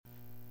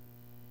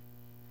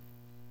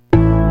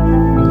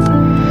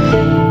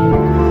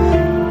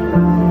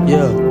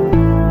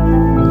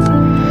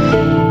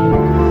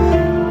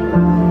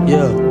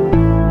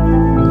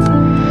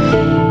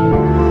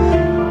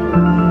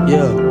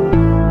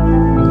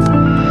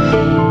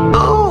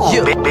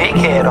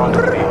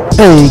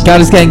Hey,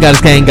 Goddess Gang, Goddess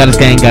Gang, Goddess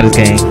Gang, Goddess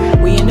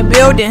Gang. We in the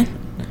building.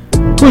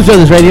 Who's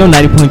Brotherz Radio,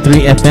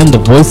 90.3 FM, the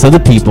voice of the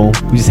people.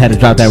 We just had to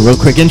drop that real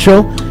quick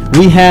intro.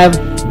 We have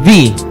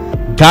the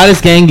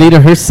Goddess Gang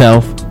leader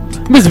herself,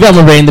 Miss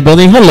Velma Rae in the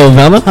building. Hello,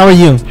 Velma. How are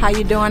you? How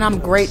you doing? I'm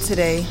great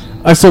today.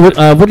 So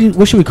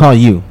what should we call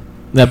you?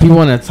 That people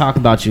want to talk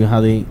about you.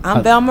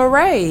 I'm Velma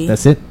Rae.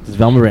 That's it. It's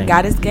Velma Rae.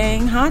 Goddess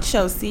Gang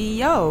Honcho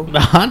CEO. The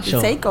Honcho.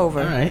 The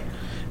takeover. All right.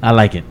 I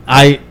like it.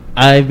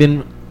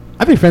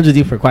 I've been friends with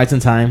you for quite some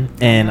time,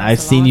 and I've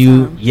seen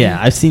you. Time. Yeah,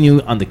 I've seen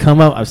you on the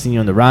come up. I've seen you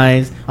on the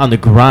rise, on the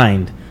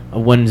grind.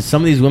 When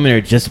some of these women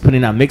are just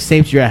putting out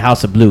mixtapes, you're at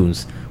House of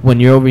Blues. When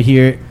you're over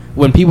here,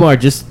 when people are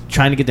just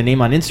trying to get their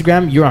name on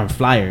Instagram, you're on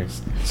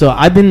flyers. So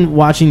I've been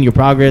watching your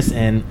progress,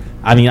 and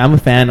I mean, I'm a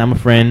fan, I'm a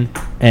friend,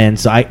 and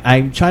so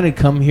I'm trying to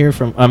come here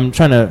I'm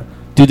trying to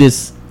do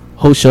this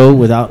whole show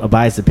without a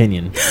biased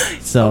opinion.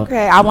 So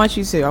okay, I want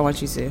you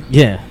to.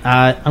 Yeah,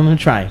 I'm gonna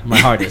try my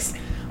hardest.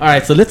 All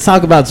right, so let's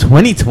talk about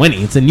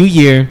 2020. It's a new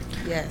year.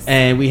 Yes.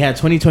 And we had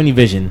 2020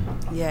 vision.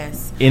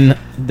 Yes. In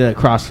the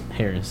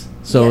crosshairs.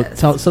 So yes.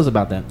 Tell us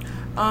about that.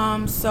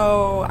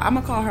 So I'm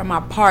gonna call her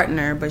my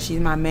partner, but she's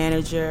my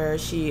manager.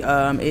 She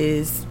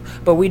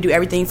but we do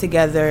everything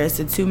together. It's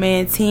a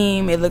 2-man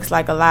team. It looks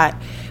like a lot,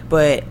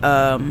 but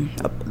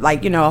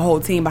a whole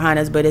team behind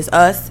us. But it's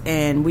us,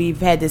 and we've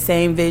had the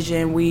same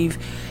vision.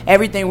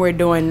 Everything we're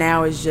doing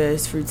now is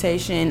just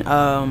fruition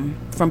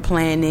from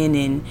planning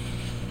and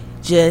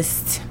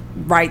just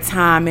right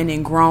timing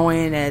and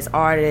growing as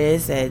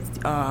artists, as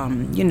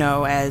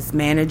as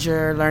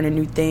manager, learning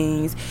new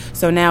things.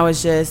 So now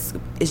it's just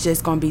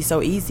gonna be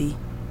so easy.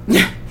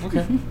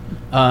 Okay.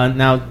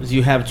 Now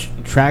you have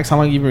tracks. How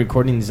long have you been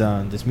recording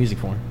this music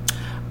for?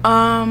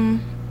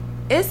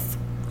 It's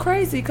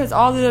crazy because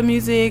all of the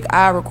music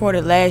I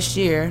recorded last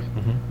year,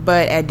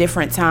 but at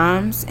different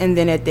times, and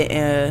then at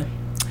the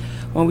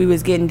when we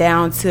was getting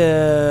down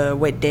to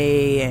what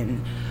day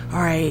and all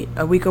right,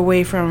 a week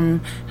away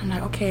from, I'm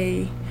like,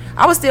 okay.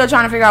 I was still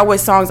trying to figure out what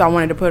songs I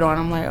wanted to put on.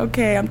 I'm like,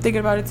 okay, I'm thinking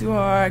about it too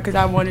hard because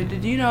I wanted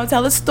to,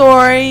 tell a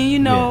story,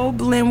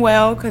 blend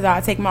well because I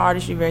take my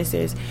artistry very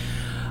serious.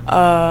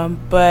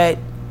 But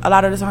a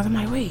lot of the songs, I'm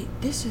like, wait,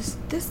 this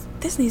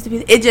needs to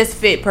be. It just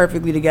fit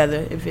perfectly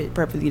together.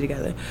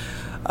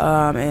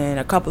 And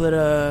a couple of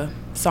the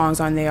songs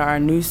on there are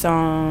new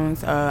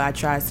songs. I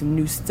tried some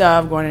new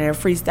stuff, going in there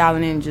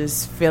freestyling and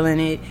just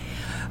feeling it.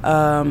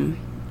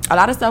 A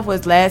lot of stuff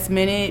was last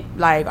minute,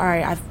 like, all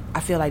right, I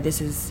feel like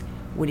this is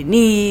what it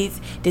needs.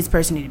 This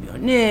person need to be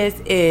on this.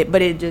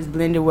 But it just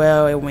blended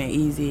well. It went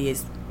easy.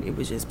 It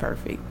was just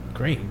perfect.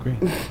 Great.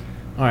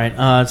 All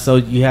right. So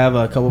you have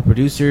a couple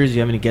producers. Do you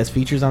have any guest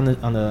features on the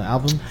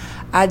album?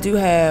 I do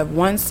have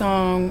one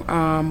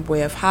song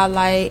with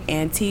Highlight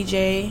and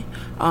TJ.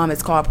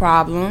 It's called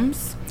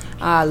Problems.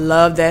 I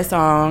love that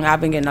song.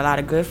 I've been getting a lot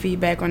of good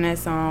feedback on that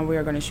song. We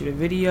are going to shoot a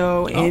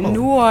video in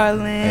New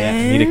Orleans.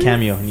 Yeah, you need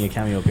a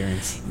cameo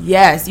appearance.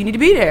 Yes, you need to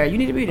be there.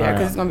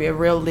 Because it's going to be a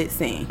real lit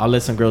scene. I'll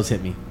let some girls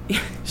hit me.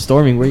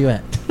 Storming, where you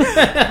at?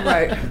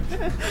 Right.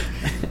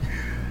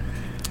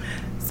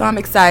 So I'm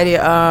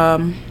excited.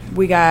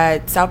 We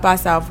got South by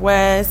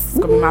Southwest. It's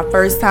going to be my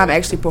first time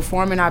actually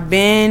performing. I've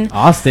been.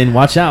 Austin,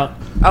 watch out.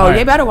 Oh,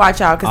 they better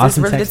watch out because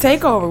Austin, it's the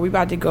takeover. We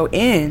about to go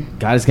in.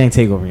 Goddess Gang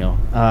takeover, yo.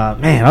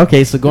 Man,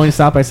 okay, so going to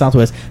South by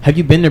Southwest. Have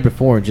you been there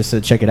before just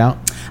to check it out?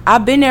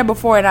 I've been there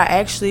before, and I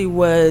actually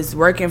was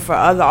working for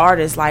other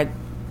artists, like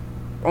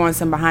on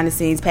some behind the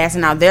scenes,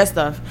 passing out their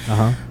stuff.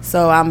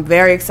 So I'm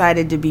very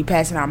excited to be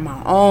passing out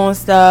my own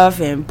stuff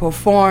and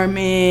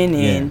performing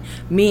and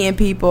meeting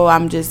people.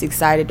 I'm just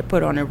excited to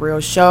put on a real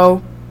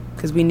show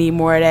because we need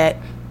more of that.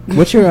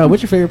 What's your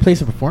favorite place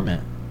to perform at?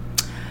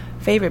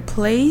 Favorite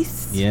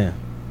place? Yeah.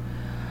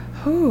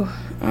 Who?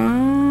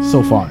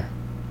 So far.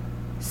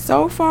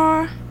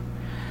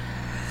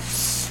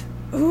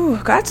 Ooh,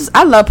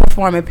 I love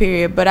performing,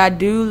 period. But I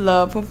do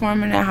love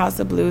performing at House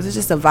of Blues. It's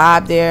just a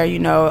vibe there,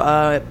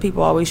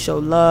 people always show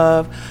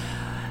love.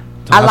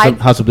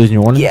 House of Blues in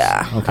New Orleans?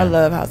 Yeah, okay. I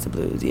love House of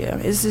Blues, yeah.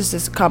 It's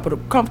just a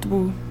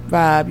comfortable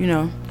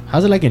vibe,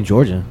 How's it like in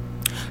Georgia?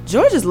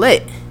 Georgia's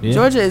lit. Yeah.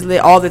 Georgia is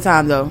lit all the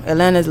time, though.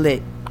 Atlanta's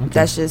lit. Okay.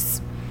 That's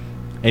just...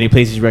 Any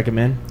places you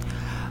recommend?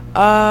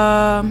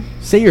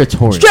 Say you're a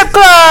tourist. Strip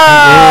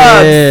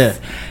clubs. Yeah.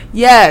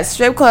 Yes,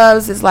 strip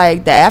clubs is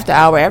like the after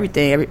hour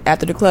everything.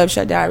 After the club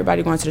shut down,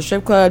 everybody going to the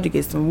strip club to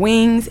get some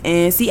wings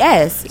and see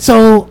ass.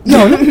 So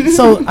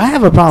so I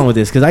have a problem with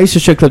this because I used to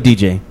strip club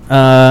DJ.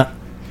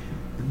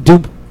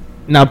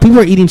 Now people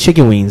are eating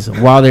chicken wings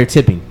while they're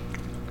tipping.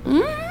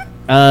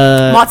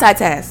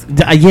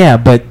 Multitask. Yeah,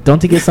 but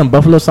don't they get some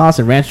buffalo sauce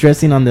and ranch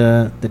dressing on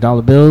the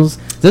dollar bills?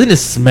 Doesn't it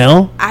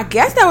smell? I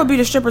guess that would be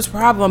the stripper's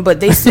problem, but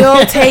they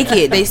still take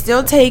it. Or yes,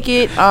 you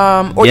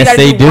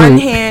gotta do one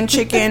hand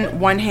chicken,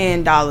 one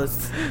hand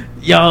dollars.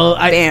 Yo,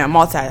 damn,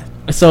 multi.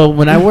 So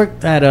when I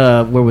worked at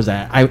where was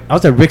that? I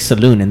was at Rick's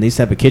Saloon, and they used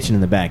to have a kitchen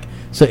in the back.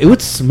 So it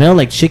would smell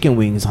like chicken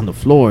wings on the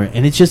floor,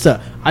 and it's just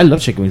I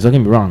love chicken wings. Don't get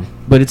me wrong,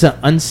 but it's an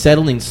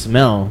unsettling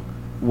smell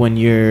when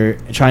you're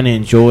trying to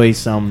enjoy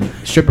some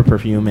stripper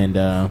perfume and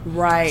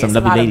right, some it's lovely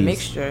a lot ladies. Of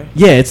mixture.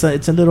 Yeah, it's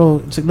a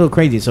little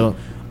crazy. So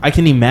I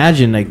can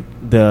imagine like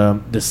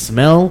the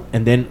smell,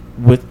 and then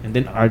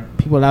are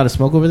people allowed to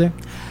smoke over there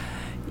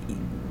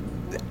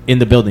in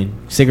the building?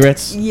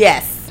 Cigarettes?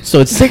 Yes. So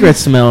it's cigarette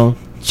smell,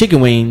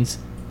 chicken wings,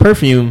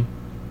 perfume,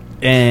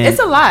 and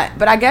it's a lot.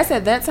 But I guess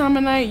at that time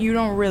of night, you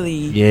don't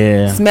really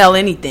smell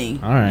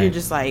anything. All right, you're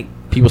just like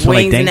people smell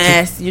wings like and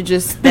ass. You're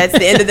just that's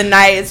the end of the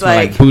night. It's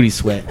like booty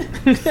sweat.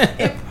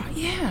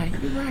 Yeah,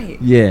 you're right.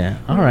 Yeah,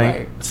 all right.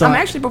 Right. So I'm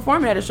actually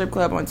performing at a strip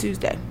club on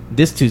Tuesday.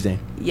 This Tuesday?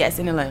 Yes,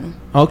 in Atlanta.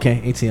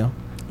 Okay, ATL.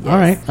 Yes. All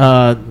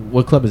right.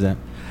 What club is that?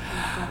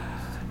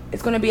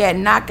 It's going to be at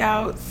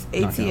Knockouts,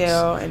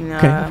 ATL. And,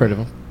 okay, I've heard of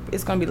them.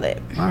 It's going to be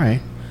lit. All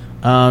right.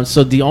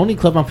 So the only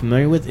club I'm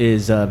familiar with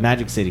is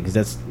Magic City, because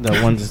that's the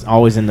one that's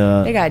always in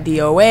the... They got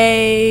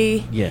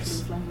DOA.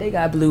 Yes. They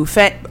got Blue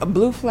Flame.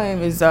 Blue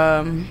Flame is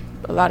a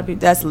lot of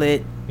people. That's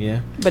lit. Yeah.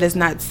 But it's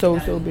not so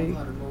big.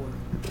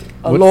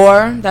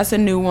 Allure, that's a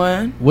new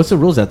one. What's the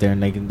rules out there?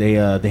 Like they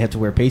have to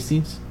wear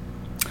pasties?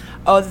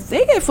 Oh,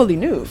 they get fully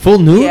nude. Full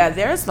nude? Yeah,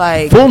 there's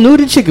like full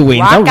nude and chicken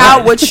wings. Rock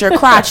out with your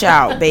crotch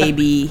out,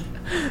 baby.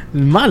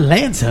 My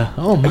Lanta.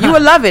 Oh my. You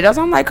would love it.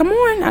 I'm like, come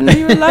on. I know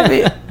you would love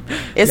it.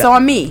 It's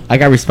on me. I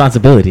got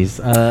responsibilities.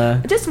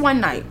 Just one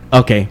night.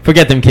 Okay,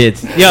 forget them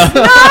kids. Yo.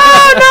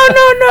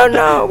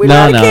 No. We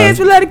love the kids.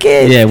 We love the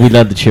kids. Yeah, we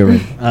love the children.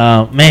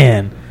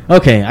 Man.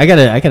 Okay, I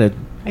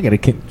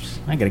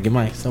gotta get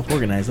myself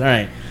organized. All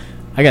right.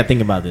 I gotta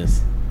think about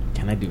this.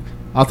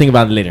 I'll think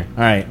about it later.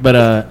 All right,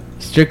 but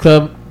strip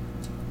club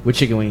with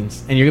chicken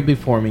wings, and you're gonna be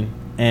performing.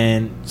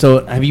 And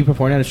so, have you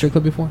performed at a strip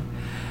club before?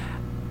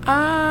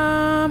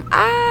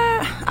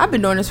 I've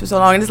been doing this for so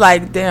long, and it's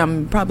like,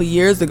 damn, probably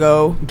years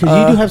ago. Because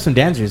you do have some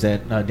dancers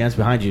that dance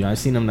behind you. I've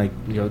seen them like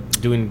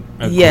doing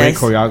a great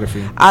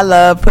choreography. I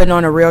love putting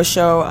on a real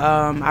show.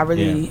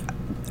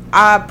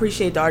 I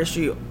appreciate the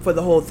artistry for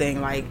the whole thing.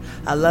 Like,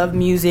 I love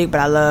music, but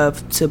I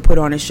love to put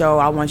on a show.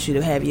 I want you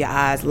to have your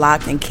eyes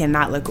locked and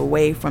cannot look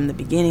away from the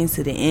beginning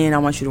to the end. I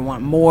want you to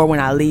want more when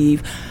I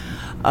leave.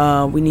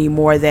 We need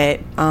more of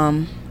that.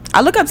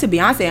 I look up to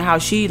Beyonce and how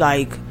she,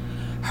 like,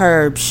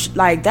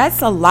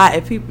 that's a lot.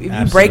 If you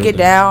break it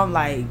down,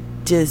 like,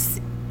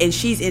 just, and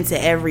she's into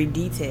every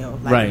detail.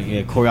 Like, right,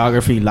 yeah,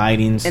 choreography,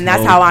 lighting, and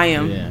that's how I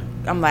am. Yeah.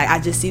 I'm like, I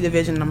just see the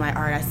vision, and I'm like,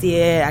 all right, I see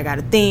it. I got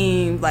a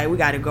theme. Like, we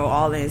got to go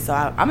all in. So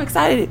I'm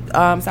excited.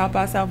 South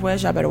by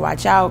Southwest, y'all better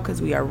watch out,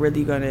 because we are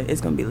really it's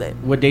going to be lit.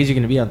 What days are you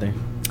going to be out there?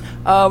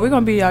 We're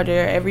going to be out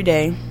there every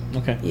day.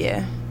 Okay.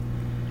 Yeah.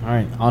 All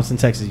right, Austin,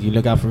 Texas. You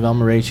look out for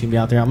Velma Rae. She can be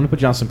out there. I'm gonna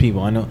put you on some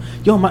people. I know.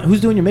 Who's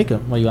doing your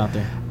makeup while you out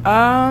there?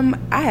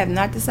 I have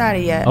not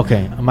decided yet.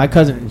 Okay, my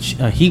cousin,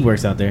 he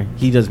works out there.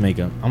 He does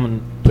makeup.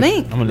 I'm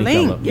gonna link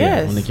y'all up. Yes. Yeah,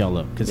 I'm gonna link y'all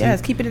up.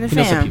 Yes, keep it in the fam.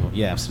 Knows some people.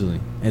 Yeah,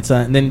 absolutely. It's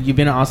and then you've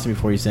been in Austin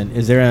before. You said,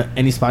 is there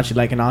any spots you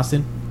like in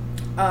Austin?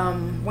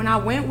 When I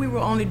went, we were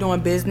only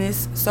doing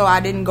business, so I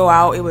didn't go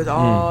out. It was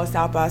all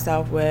South by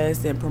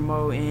Southwest and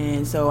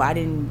promoting, so I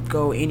didn't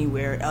go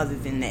anywhere other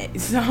than that.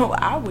 So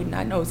I would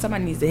not know.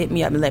 Somebody needs to hit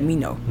me up and let me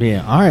know.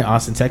 Yeah. All right,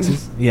 Austin,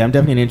 Texas. Yeah, I'm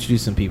definitely gonna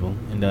introduce some people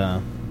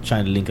and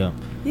trying to link up.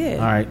 Yeah.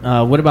 All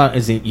right. What about?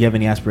 You have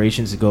any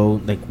aspirations to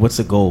go? Like, what's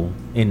the goal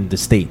in the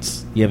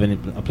States? You have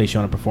a place you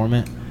want to perform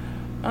at?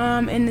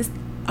 In this.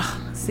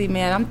 See,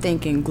 man, I'm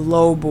thinking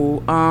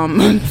global.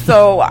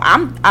 So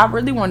I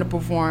really want to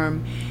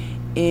perform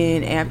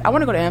I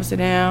want to go to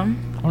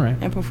Amsterdam. All right.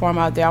 And perform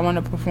out there. I want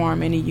to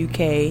perform in the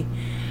UK.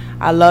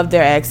 I love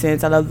their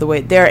accents. I love the way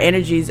their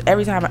energies.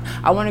 Every time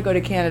I want to go to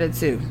Canada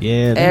too.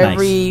 Yeah.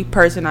 Every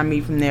person I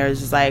meet from there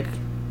is just like,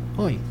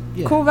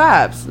 cool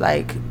vibes.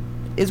 Like,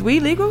 is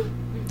weed legal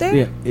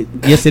there? Yeah.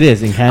 Yes, it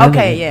is in Canada.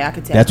 Okay, yeah, I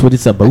could tell. That's what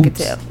it's about. I could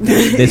tell.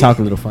 They talk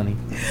a little funny.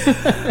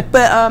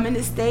 But in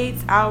the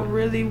States, I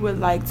really would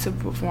like to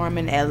perform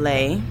in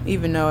LA.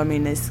 Even though, I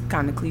mean, it's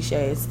kind of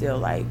cliche. It's still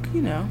like,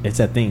 it's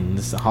that thing.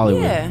 This is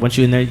Hollywood. Yeah. Once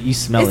you're in there, you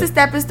smell it's a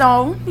stepping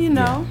stone.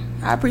 Yeah.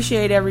 I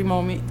appreciate every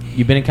moment.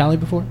 You been in Cali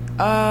before?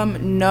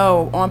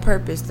 No, on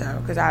purpose though,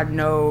 because I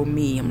know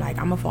me. I'm like,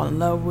 I'm gonna fall in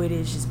love with it.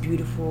 It's just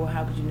beautiful.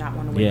 How could you not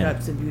want to wake up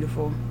to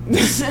beautiful?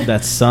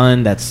 That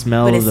sun, that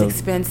smell. But it's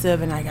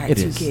expensive, and I got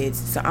two kids,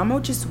 so I'm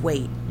gonna just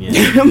wait. Yeah.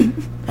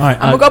 All right,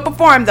 I'm gonna go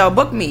perform though.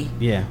 Book me.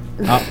 Yeah.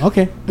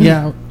 Okay.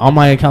 Yeah. All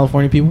my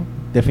California people,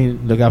 definitely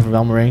look out for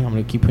Velma Rae. I'm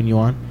gonna keep putting you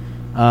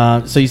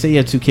on. So you say you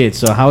have two kids.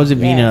 So how is it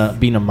being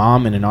a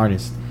mom and an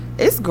artist?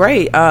 It's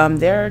great.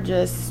 They're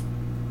just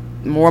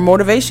more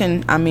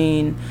motivation. I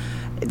mean,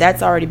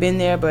 that's already been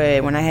there,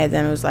 but when I had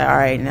them, it was like, all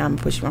right, now I'm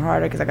pushing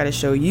harder because I got to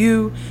show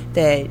you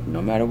that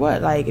no matter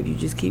what, like, if you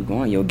just keep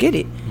going, you'll get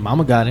it.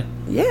 Mama got it.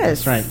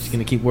 Yes. That's right. She's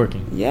gonna keep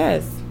working.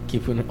 Yes.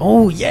 Keep putting.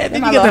 Oh yeah.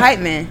 Then you get the hype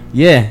man.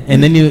 Yeah,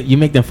 and then you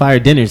make them fire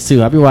dinners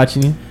too. I'll be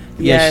watching you.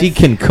 Yeah, yes. She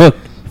can cook,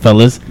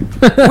 fellas.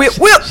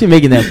 She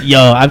making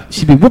that.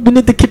 She be whipping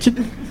in the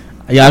kitchen.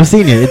 Yeah, I've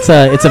seen it. It's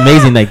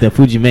amazing, like the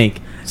food you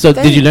make. So,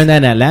 did you learn that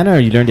in Atlanta, or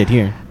you learned it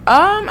here?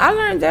 I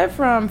learned that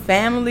from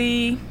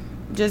family.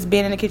 just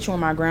being in the kitchen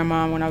with my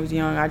grandma when I was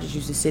young. I just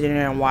used to sit in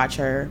there and watch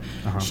her.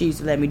 She used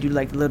to let me do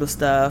like the little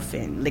stuff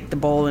and lick the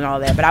bowl and all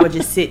that. But I would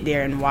just sit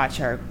there and watch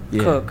her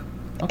cook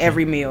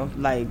every meal,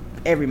 like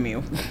every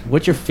meal.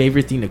 What's your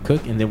favorite thing to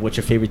cook, and then what's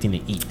your favorite thing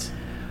to eat?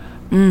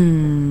 I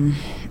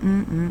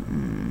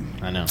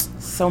know.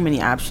 So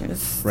many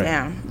options. Right.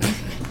 Damn.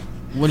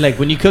 Well, like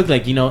when you cook,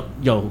 like, you know,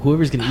 yo,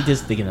 whoever's gonna eat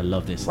this, they're gonna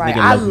love this. Right.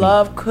 I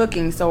love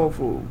cooking soul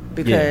food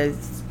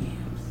because,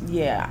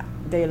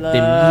 they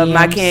love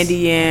my candy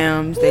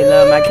yams. They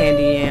love my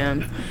candy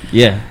yams.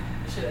 Yeah.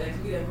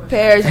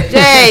 Pears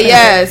J,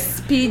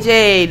 yes,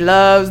 PJ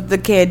loves the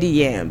candy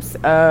yams.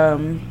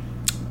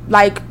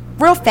 Like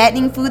real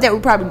fattening food that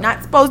we're probably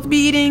not supposed to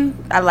be eating.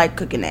 I like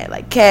cooking that,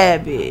 like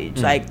cabbage,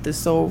 like the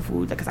soul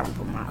food. Because I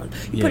put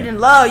put it in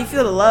love. You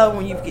feel the love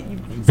when you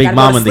Big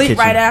Mama in the kitchen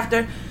right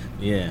after.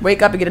 Yeah.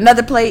 Wake up and get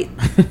another plate.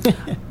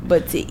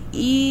 But to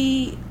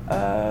eat,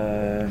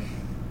 I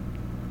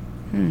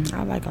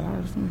like a lot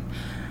of stuff.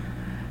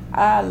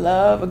 I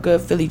love a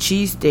good Philly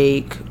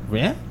cheesesteak.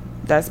 Yeah?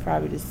 That's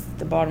probably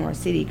the Baltimore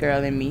City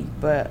girl in me.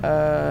 But,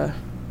 damn.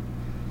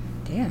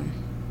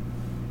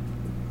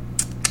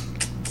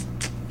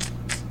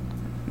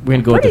 We're going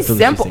to go with the Philly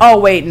simple. cheesesteak.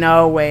 Oh, wait,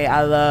 no way.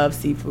 I love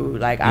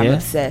seafood. Like, I'm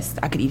obsessed.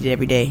 I could eat it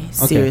every day.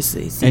 Okay.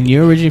 Seriously. Seafood. And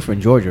you're originally from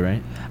Georgia,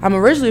 right? I'm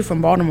originally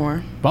from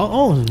Baltimore.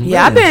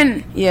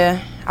 Yeah,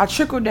 I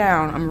trickled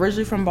down. I'm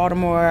originally from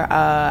Baltimore.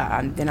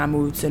 Then I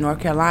moved to North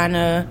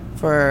Carolina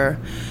for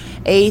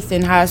 8th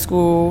in high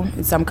school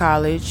and some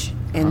college.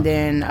 And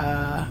then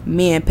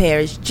me and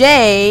Paris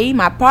J,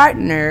 my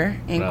partner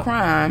in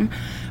crime,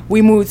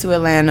 we moved to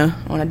Atlanta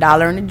on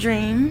 $1 and a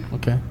Dream.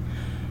 Okay.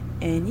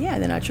 And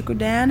then I trickled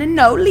down in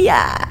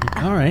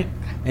Nolia. All right.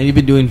 And you've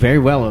been doing very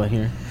well over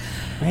here.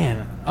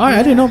 Man. All right.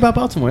 I didn't know about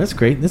Baltimore. That's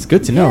great. That's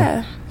good to know.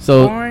 Yeah.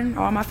 So, born,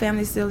 all my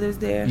family still lives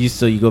there.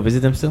 You go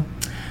visit them still?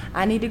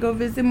 I need to go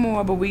visit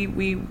more, but we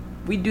do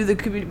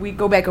we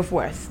go back and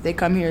forth. They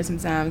come here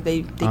sometimes.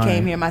 They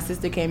came here. My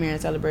sister came here and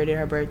celebrated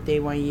her birthday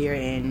one year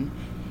and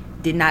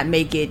did not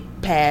make it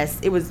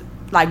past. It was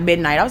like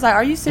midnight. I was like,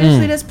 "Are you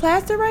seriously this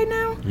plastered right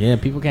now?" Yeah,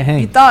 people can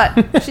hang. You thought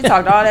she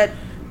talked all that.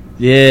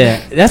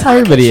 Yeah, that's how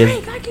everybody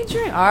is. I can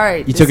drink. All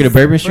right, you took her to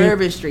Bourbon Street.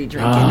 Bourbon Street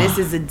drinking. This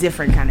is a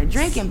different kind of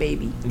drinking,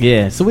 baby.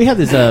 Yeah, so we have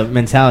this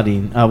mentality.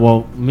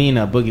 Well, me and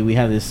Boogie, we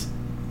have this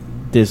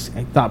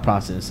thought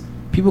process.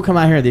 People come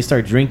out here, they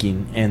start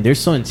drinking, and they're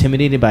so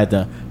intimidated by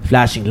the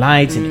flashing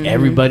lights and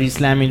everybody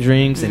slamming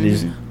drinks and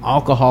there's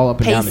alcohol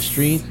up and down the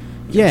street.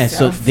 Yeah,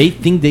 so they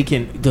think they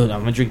can. Dude, I'm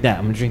gonna drink that.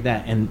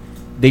 And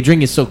they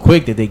drink it so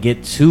quick that they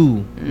get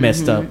too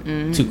messed up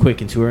too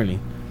quick and too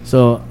early.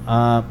 So,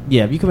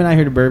 if you coming out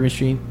here to Bourbon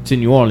Street, to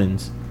New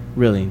Orleans,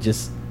 really,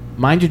 just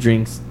mind your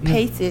drinks.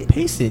 Pace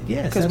it,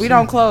 yes. Because we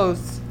don't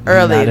close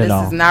early.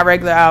 This is not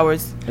regular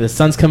hours. The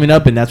sun's coming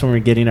up, and that's when we're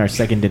getting our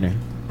second dinner.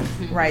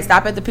 Right.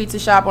 Stop at the pizza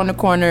shop on the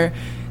corner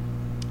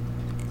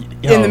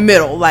in the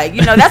middle. Like,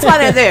 that's why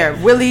they're there.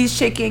 Willie's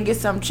Chicken, get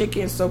some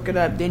chicken, soak it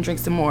up, then drink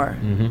some more.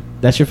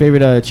 That's your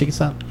favorite chicken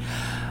stop?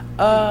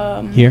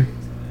 Here?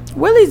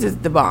 Willie's is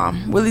the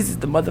bomb. Willie's is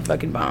the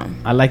motherfucking bomb.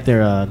 I like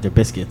their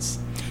biscuits.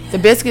 The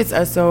biscuits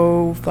are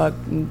so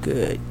fucking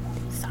good.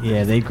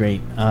 Yeah, they're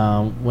great.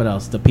 What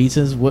else? The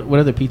pizzas? What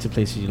other pizza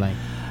places you like?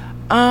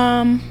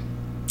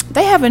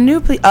 They have a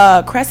new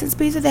Crescent's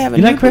Pizza. They have a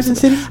new like Crescent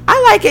pizza. City?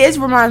 I like it. It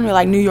reminds me of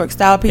like New York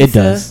style pizza. It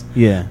does,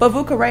 yeah. But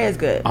Vuca Rae is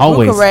good.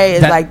 Always. Vuca Rae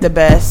is like the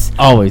best.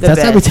 Always.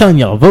 That's what we're telling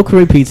y'all. Vuca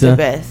Rae pizza,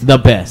 the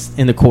best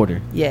in the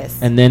quarter. Yes.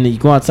 And then you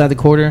go outside the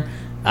quarter.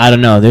 I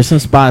don't know. There's some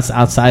spots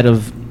outside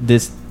of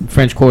this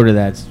French Quarter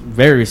that's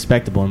very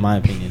respectable in my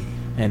opinion.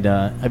 And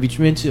have you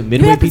been to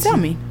Midway you have Pizza? To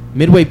tell me.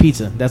 Midway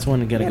Pizza. That's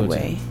one you gotta go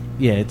Midway. to.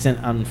 Yeah, it's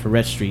on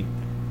Ferret Street.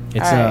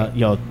 It's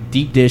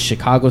deep dish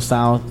Chicago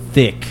style,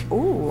 thick.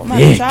 Ooh, I'm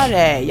gonna try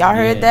that. Y'all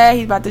heard that?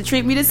 He's about to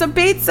treat me to some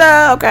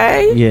pizza,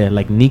 okay? Yeah,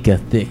 like Nika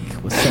thick.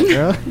 What's up,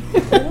 girl?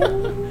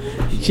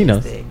 She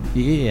knows. Thick.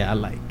 Yeah, I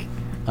like.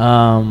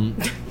 I'll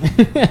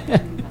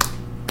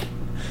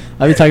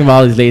be talking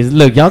about all these ladies.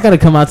 Look, y'all got to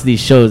come out to these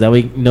shows that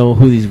we know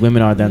who these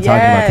women are that I'm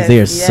talking about because they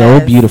are so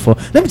beautiful.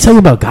 Let me tell you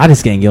about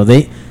Goddess Gang, yo.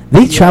 They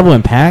travel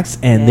in packs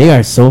and they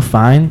are so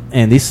fine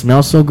and they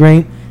smell so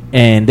great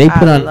and they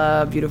put on. I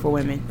love beautiful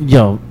women.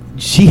 Yo,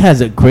 she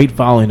has a great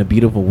following of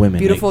beautiful women.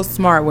 Beautiful,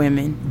 smart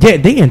women. Yeah,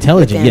 they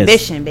intelligent. With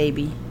ambition,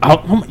 baby.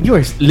 You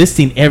are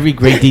listing every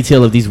great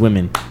detail of these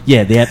women.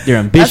 Yeah, they're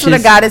ambitious. That's what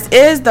a goddess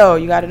is, though.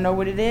 You got to know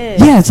what it is.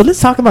 Yeah, so let's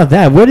talk about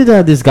that. Where did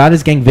this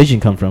Goddess Gang vision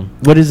come from?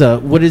 What is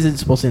it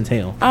supposed to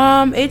entail?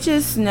 It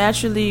just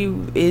naturally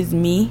is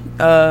me.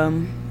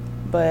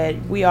 But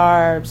we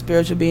are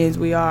spiritual beings.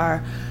 We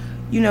are,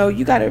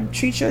 you got to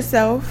treat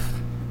yourself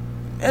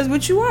as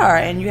what you are,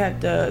 and you have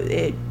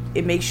to.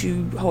 It makes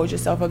you hold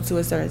yourself up to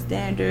a certain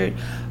standard.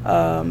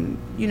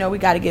 We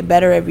got to get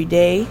better every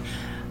day.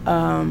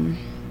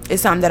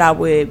 It's something that I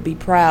would be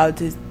proud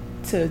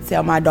to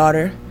tell my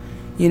daughter,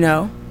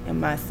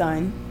 and my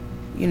son.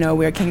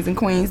 We're kings and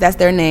queens. That's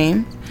their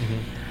name.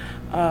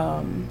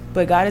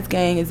 But Goddess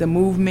Gang is a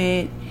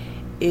movement.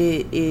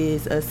 It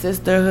is a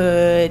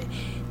sisterhood.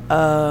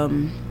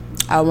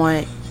 I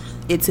want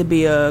it to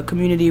be a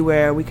community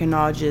where we can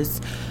all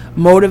just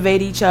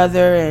motivate each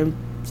other and,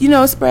 you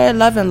know, spread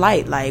love and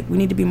light. Like, we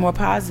need to be more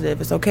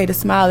positive. It's okay to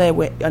smile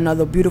at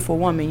another beautiful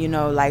woman, you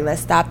know. Like,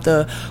 let's stop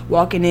the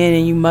walking in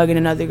and you mugging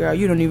another girl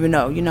you don't even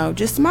know, you know.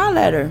 Just smile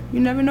at her. You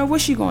never know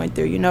what she's going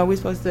through, you know. We're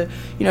supposed to,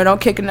 you know,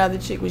 don't kick another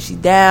chick when she's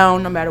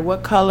down, no matter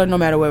what color, no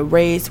matter what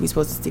race. We're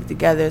supposed to stick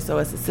together. So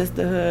it's a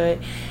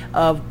sisterhood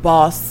of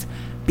boss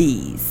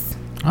bees.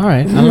 All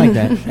right, I like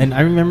that. And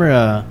I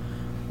remember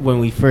when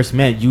we first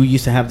met, you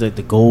used to have the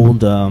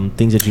gold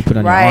things that you put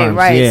on your arms.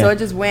 Right. Yeah. So it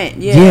just went.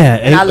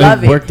 And I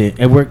love it.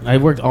 I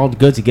worked all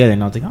good together,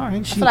 and I was like, all right.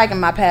 I feel like in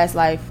my past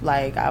life,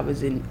 like I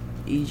was in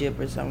Egypt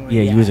or somewhere.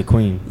 Yeah, you was a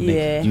queen.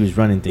 Yeah, like, you was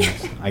running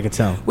things. I could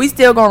tell. We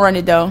still gonna run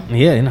it though.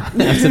 Yeah, no,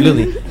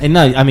 absolutely. And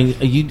no, I mean,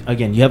 you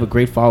have a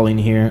great following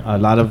here. A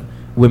lot of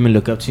women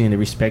look up to you and they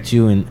respect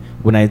you. And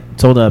when I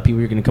told people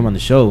you were gonna come on the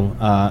show,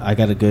 I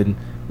got a good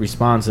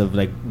response of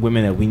like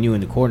women that we knew in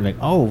the corner, like,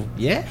 oh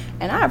yeah.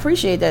 And I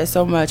appreciate that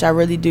so much. I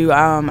really do.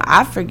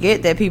 I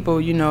forget that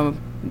people, you know,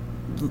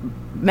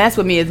 mess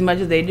with me as much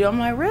as they do. I'm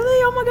like, really?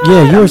 Oh my god.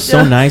 Yeah, you are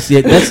so nice. Yeah,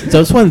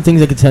 that's one of the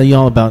things I could tell you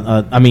all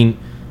about. I mean,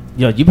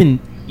 you know,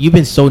 you've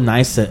been so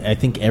nice to I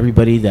think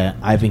everybody that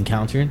I've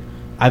encountered.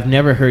 I've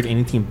never heard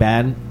anything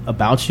bad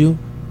about you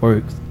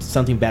or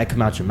something bad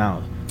come out your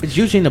mouth. It's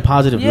usually in a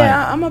positive light.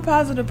 Yeah, I'm a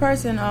positive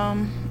person. I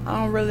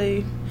don't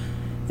really.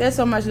 There's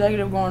so much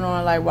negative going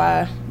on. Like,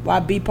 why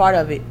be part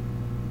of it?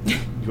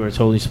 You are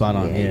totally spot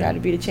on. You got to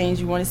be the change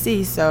you want to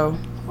see. So,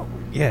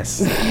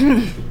 yes.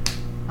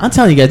 I'm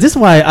telling you guys, this is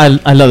why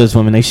I love this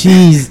woman. Like,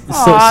 she's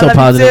so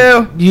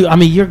positive. You too. I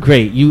mean, you're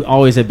great. You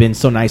always have been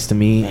so nice to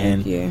me,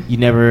 Thank and you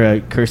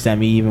never cursed at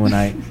me even when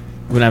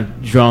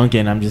I'm drunk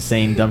and I'm just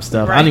saying dumb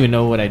stuff. Right. I don't even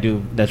know what I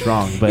do that's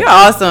wrong. But you're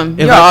awesome.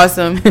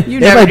 You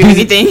never do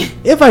anything.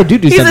 If I do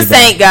something, he's a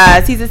saint,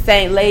 guys. He's a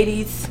saint,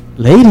 ladies.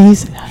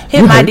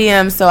 Hit my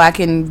DMs so I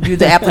can do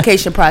the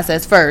application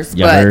process first.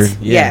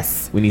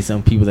 Yes, we need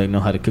some people that know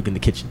how to cook in the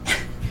kitchen.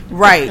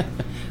 Right,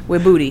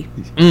 with booty.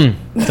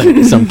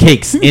 Some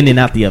cakes in and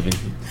out the oven.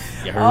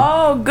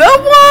 Oh, good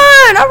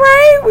one. All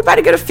right, we about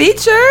to get a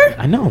feature.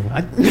 I know.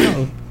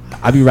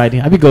 I'll be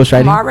writing. I'll be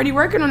ghostwriting. I'm already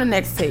working on the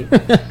next tape.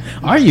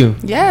 Are you?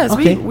 Yes.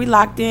 Okay. We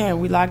locked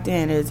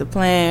in. There's a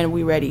plan.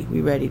 We ready.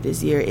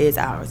 This year is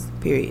ours.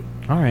 Period.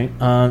 All right.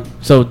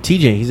 So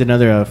TJ, he's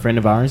another friend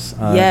of ours.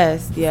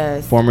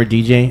 Yes. Former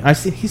DJ. I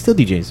see. He still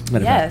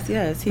DJs.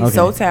 Yes. He's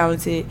so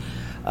talented.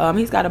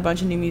 He's got a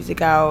bunch of new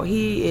music out.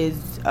 He is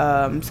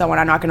someone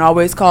I know I can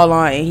always call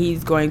on, and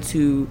he's going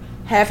to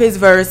have his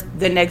verse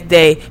the next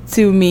day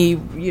to me.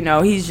 You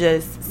know, he's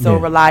just so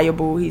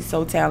reliable. He's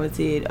so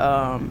talented.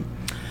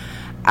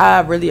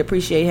 I really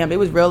appreciate him. It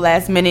was real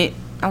last minute.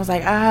 I was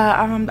like,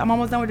 I'm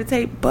almost done with the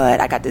tape,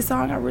 but I got this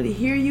song. I really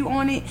hear you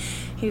on it.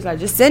 He was like,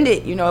 just send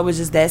it. You know, it was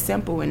just that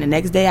simple. And the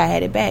next day I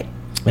had it back.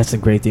 That's the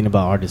great thing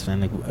about artists,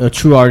 man. Like, a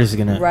true artist is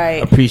going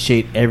to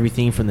appreciate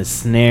everything from the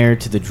snare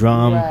to the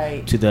drum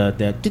to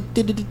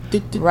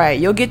the Right.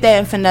 You'll get that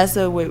in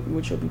Finessa,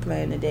 which you'll be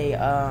playing today.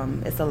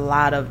 It's a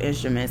lot of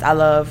instruments. I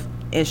love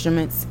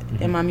instruments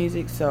in my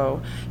music,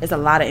 so it's a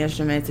lot of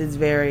instruments. It's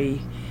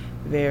very,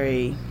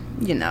 very,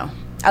 you know,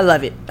 I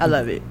love it.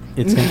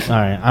 It's all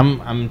right.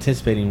 I'm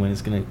anticipating when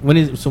it's gonna. When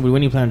do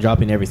you plan on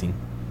dropping everything?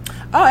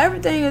 Oh,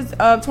 everything is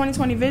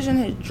 2020 Vision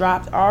has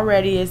dropped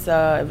already. It's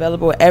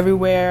available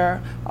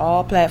everywhere,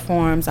 all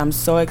platforms. I'm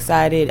so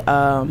excited.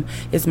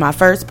 It's my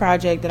first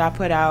project that I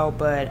put out,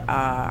 but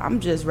I'm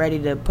just ready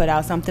to put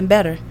out something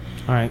better.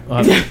 All right.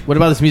 What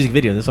about this music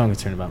video? This song is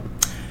turned about.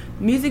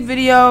 Music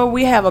video.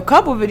 We have a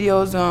couple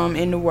videos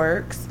in the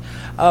works.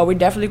 We're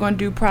definitely going to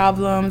do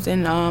Problems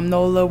and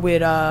NOLA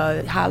with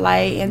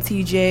Highlight and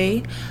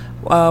TJ.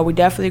 We're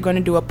definitely going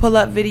to do a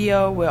pull-up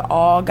video with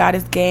all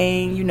Goddess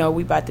Gang. You know,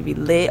 we about to be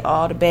lit.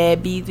 All the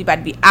bad beats. We about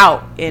to be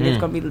out, and it's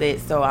going to be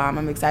lit. So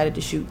I'm excited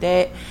to shoot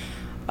that.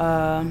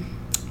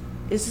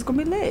 It's just going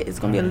to be lit. It's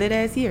going to be a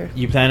lit-ass year.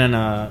 You plan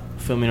on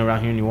filming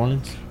around here in New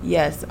Orleans?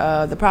 Yes.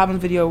 The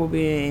Problems video will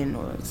be in New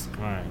Orleans.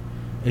 All right.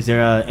 Is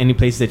there any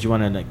places that you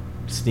want to like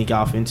sneak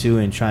off into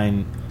and try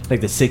and... like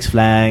the Six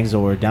Flags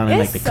or down in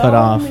like the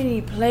Cutoff. So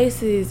many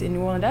places in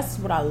New Orleans. That's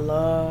what I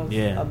love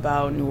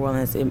about New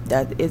Orleans.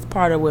 That is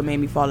part of what made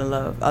me fall in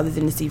love, other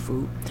than the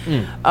seafood.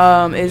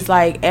 It's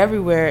like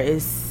everywhere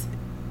is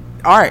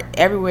art.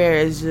 Everywhere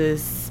is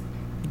just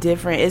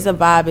different. It's a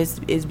vibe.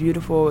 It's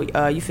beautiful.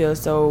 You feel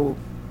so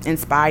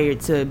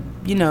inspired to,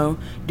 you know,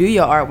 do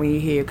your art when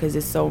you're here because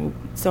there's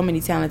so many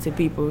talented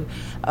people.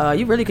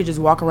 You really could just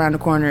walk around the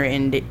corner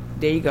and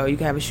there you go. You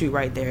can have a shoot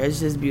right there.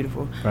 It's just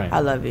beautiful. Right. I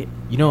love it.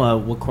 You know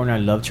what corner I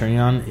love turning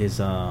on is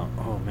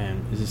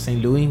is it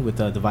St. Louis with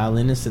the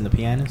violinists and the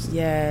pianists?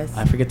 Yes.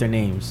 I forget their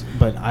names,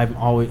 but I'm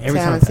always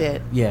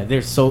talented.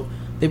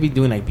 They be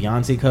doing like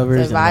Beyonce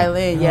covers. The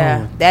violin,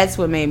 that's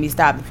what made me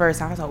stop the first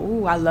time. I was like,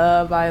 ooh, I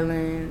love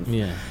violins.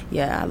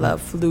 I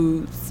love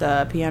flutes,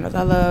 pianos.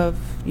 I love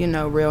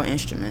real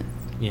instruments.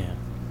 Yeah,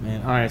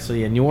 man. All right, so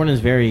New Orleans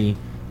very.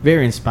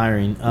 Very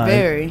inspiring.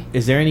 Very.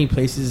 Is there any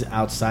places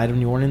outside of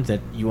New Orleans that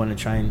you want to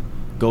try and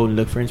go and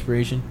look for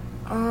inspiration?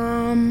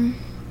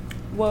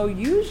 Well,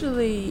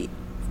 usually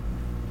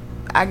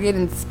I get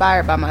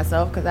inspired by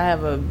myself because I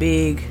have a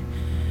big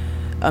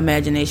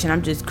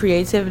imagination.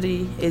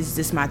 Creativity is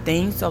just my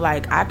thing. So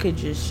like I could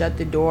just shut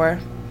the door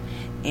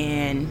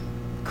and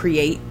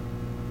create.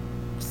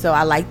 So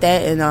I like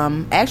that,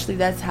 and actually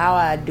that's how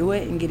I do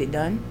it and get it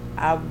done.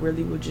 I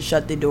really would just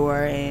shut the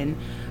door and,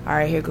 all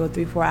right, here go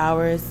 3-4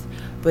 hours.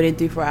 But in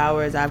 3-4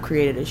 hours, I've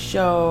created a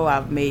show,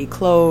 I've made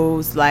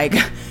clothes, like,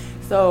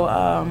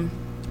 so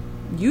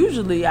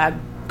usually I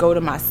go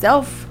to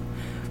myself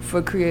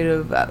for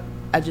creative.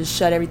 I just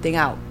shut everything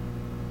out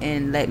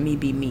and let me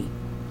be me.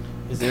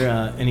 Is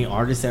there any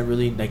artists that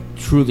really like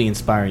truly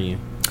inspire you?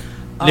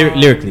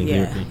 Lyrically.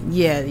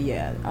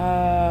 Yeah.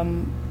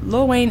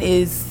 Lil Wayne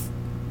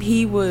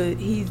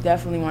he's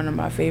definitely one of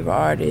my favorite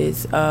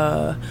artists.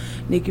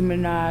 Nicki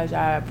Minaj,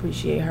 I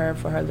appreciate her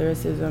for her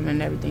lyricism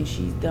and everything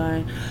she's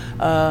done.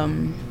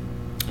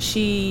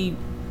 She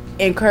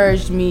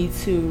encouraged me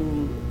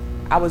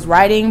I was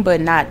writing, but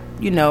not,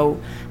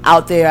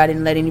 out there. I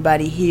didn't let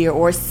anybody hear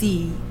or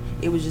see.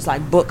 It was just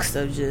like books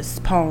of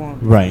just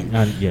poems. Right.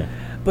 Yeah.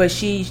 But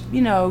she,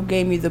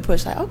 gave me the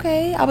push. Like,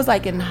 okay. I was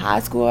like in high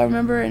school, I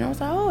remember, and I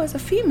was like, oh, it's a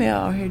female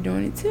out here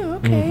doing it too.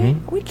 Okay,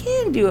 we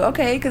can do it.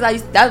 Okay,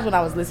 because that's when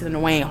I was listening to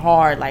Wayne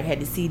hard. Like,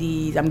 had the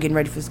CDs. I'm getting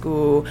ready for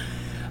school,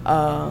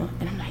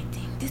 and I'm like,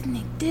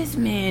 dang, this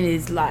man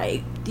is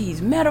like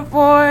these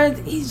metaphors.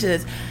 He's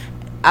just,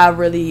 I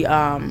really,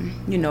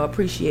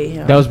 appreciate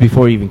him. That was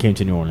before you even came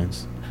to New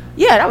Orleans.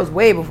 Yeah, that was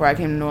way before I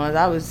came to New Orleans.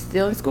 I was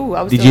still in school.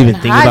 Did you even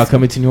think about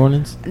coming to New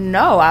Orleans?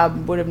 No, I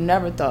would have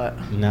never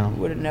thought. No.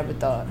 Would have never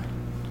thought.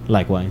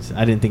 Likewise.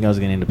 I didn't think I was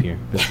going to end up here.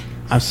 But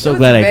I'm so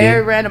glad I did.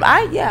 Very random.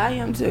 I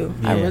am too.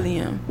 Yeah. I really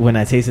am. When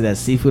I tasted that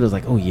seafood, I was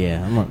like, oh,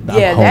 yeah. I'm home.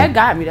 That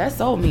got me. That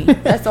sold me.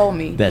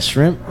 That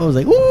shrimp, I was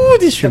like, ooh,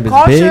 this shrimp is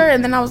culture, big.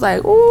 And then I was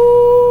like,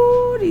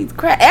 ooh, these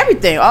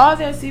everything. All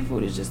that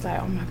seafood is just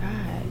like, oh, my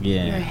God.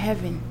 Yeah. You're in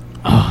heaven.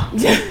 Oh,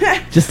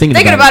 just thinking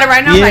about it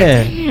right now.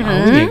 Yeah, I'm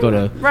like, we can't go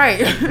to right.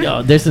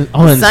 Yo, there's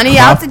sunny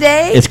out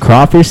today. It's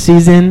crawfish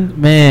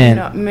season, man.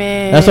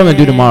 Man, that's what I'm gonna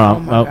do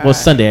tomorrow. Oh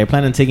Sunday. I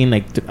plan on taking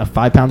like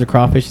 5 pounds of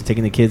crawfish and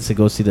taking the kids to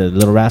go see the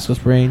Little Rascals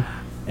parade,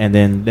 and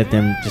then let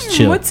them just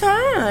chill. What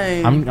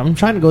time? I'm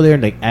trying to go there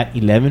like at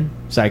 11,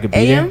 so I could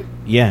be there.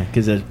 Yeah,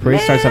 because the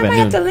parade starts up at noon.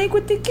 I have to link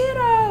with the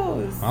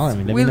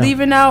kiddos. We're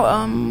leaving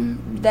out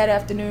that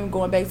afternoon,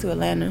 going back to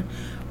Atlanta,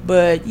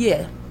 but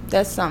yeah.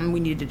 That's something we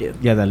need to do.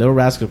 Yeah, that Little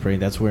Rascal parade.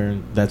 That's for the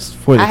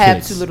kids. I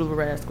have 2 Little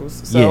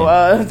Rascals, so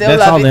they'll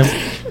love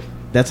it.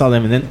 That's all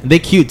them, and then they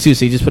cute too.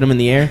 So you just put them in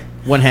the air,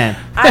 one hand.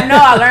 I know.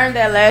 I learned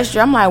that last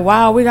year. I'm like,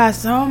 wow, we got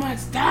so much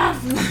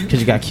stuff. Because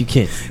you got cute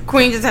kids.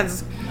 Queen just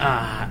has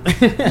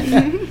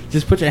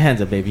just put your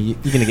hands up, baby.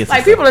 You're gonna get some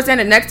like stuff. People are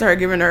standing next to her,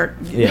 giving her.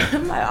 Yeah.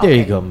 I'm like, okay, there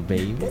you go,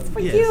 baby. That's for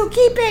you.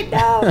 Keep it,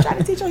 though. Trying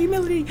to teach her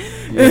humility.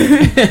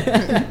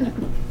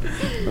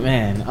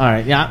 Man, all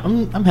right. Yeah,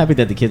 I'm happy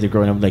that the kids are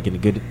growing up like in a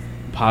good,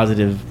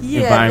 positive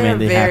environment.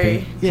 They're very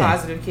happy.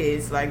 positive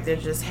kids. Like they're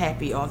just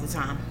happy all the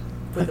time,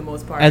 for the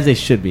most part. As they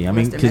should be. I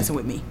mean, they're messing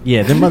with me.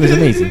 Yeah, their mother's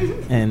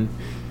amazing, and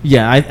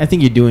yeah, I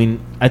think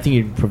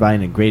you're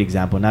providing a great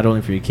example, not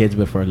only for your kids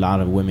but for a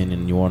lot of women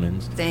in New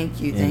Orleans. Thank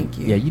you.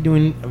 Yeah, you're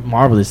doing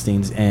marvelous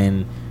things,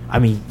 and I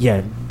mean,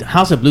 yeah,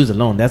 House of Blues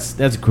alone,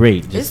 that's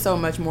great. It's so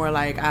much more.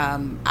 Like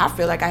I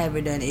feel like I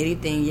haven't done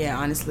anything yet.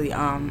 Honestly,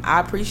 I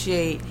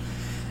appreciate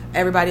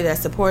everybody that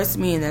supports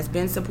me and that's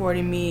been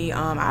supporting me.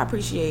 I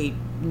appreciate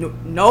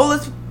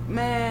Nola's.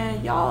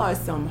 Man, y'all are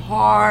some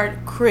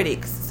hard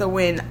critics. So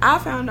when I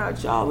found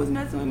out y'all was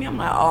messing with me, I'm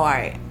like, all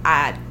right,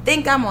 I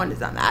think I'm on to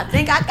something. I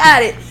think I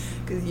got it.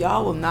 Because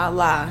y'all will not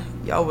lie.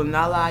 Y'all will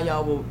not lie.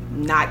 Y'all will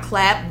not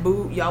clap,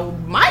 boo. Y'all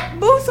might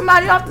boo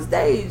somebody off the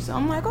stage. So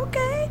I'm like,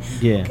 okay.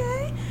 Yeah.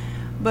 Okay.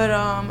 But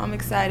I'm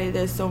excited.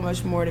 There's so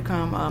much more to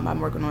come.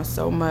 I'm working on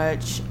so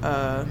much.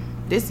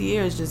 This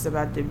year is just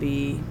about to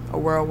be a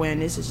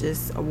whirlwind. This is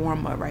just a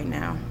warm-up right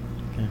now.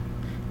 Okay.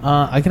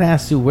 I can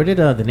ask you, where did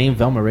the name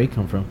Velma Rae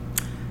come from?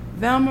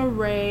 Velma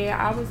Rae,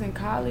 I was in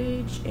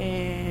college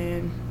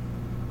and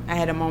I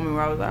had a moment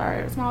where I was like, all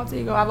right, small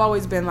ego. I've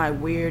always been like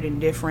weird and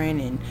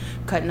different and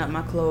cutting up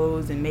my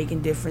clothes and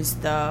making different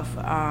stuff,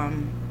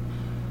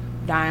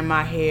 dyeing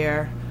my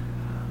hair.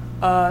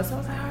 So I was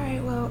like, all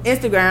right, well,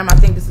 Instagram, I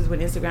think this is when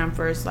Instagram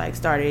first like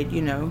started,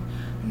 you know.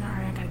 I'm like, all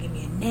right, I gotta give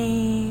me a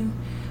name.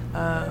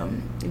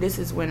 This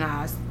is when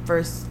I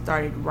first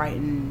started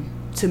writing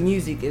to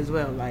music as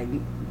well. Like,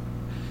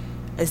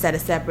 instead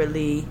of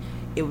separately,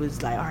 it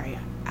was like, all right,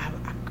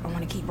 I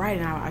want to keep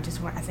writing. I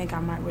think I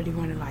might really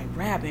want to like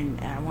rap, and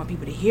I want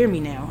people to hear me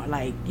now.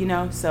 Like, you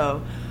know,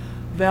 so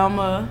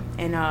Velma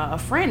and a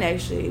friend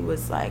actually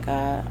was like,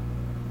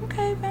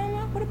 okay,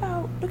 Velma, what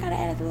about, we got to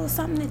add a little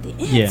something at the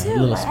end too. A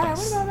little like, spice. all right,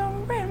 what about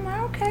Velma Rae? I'm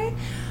like, okay.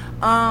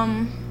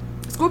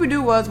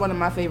 Scooby-Doo was one of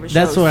my favorite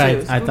shows. That's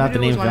what too. I thought the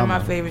name was one Velma.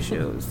 of my favorite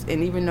shows.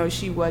 And even though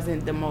she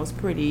wasn't the most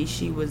pretty,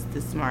 she was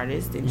the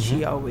smartest, and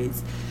she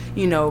always,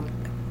 you know,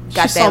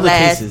 got that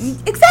last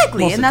cases.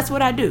 Exactly, and that's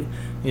what I do.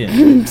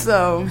 Yeah.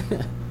 So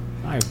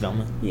all right,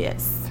 Velma.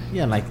 Yes.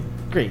 Yeah, I like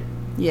it. Great.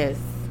 Yes.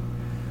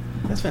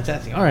 That's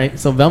fantastic. All right,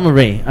 so Velma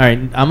Rae. All right,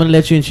 I'm gonna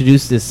let you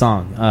introduce this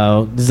song.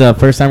 This is the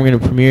first time we're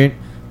gonna premiere it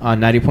on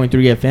 90.3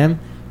 FM.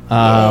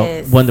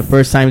 Yes. One of the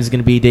first times it's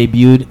gonna be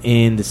debuted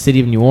in the city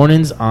of New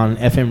Orleans on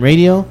FM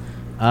radio.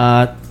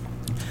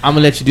 I'm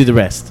gonna let you do the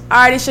rest. All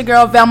right, it's your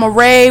girl Velma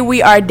Rae.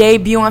 We are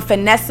debuting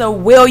Vanessa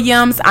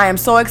Williams. I am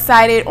so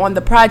excited on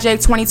the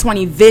project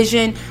 2020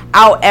 Vision,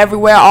 out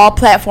everywhere, all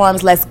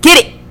platforms. Let's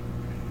get it.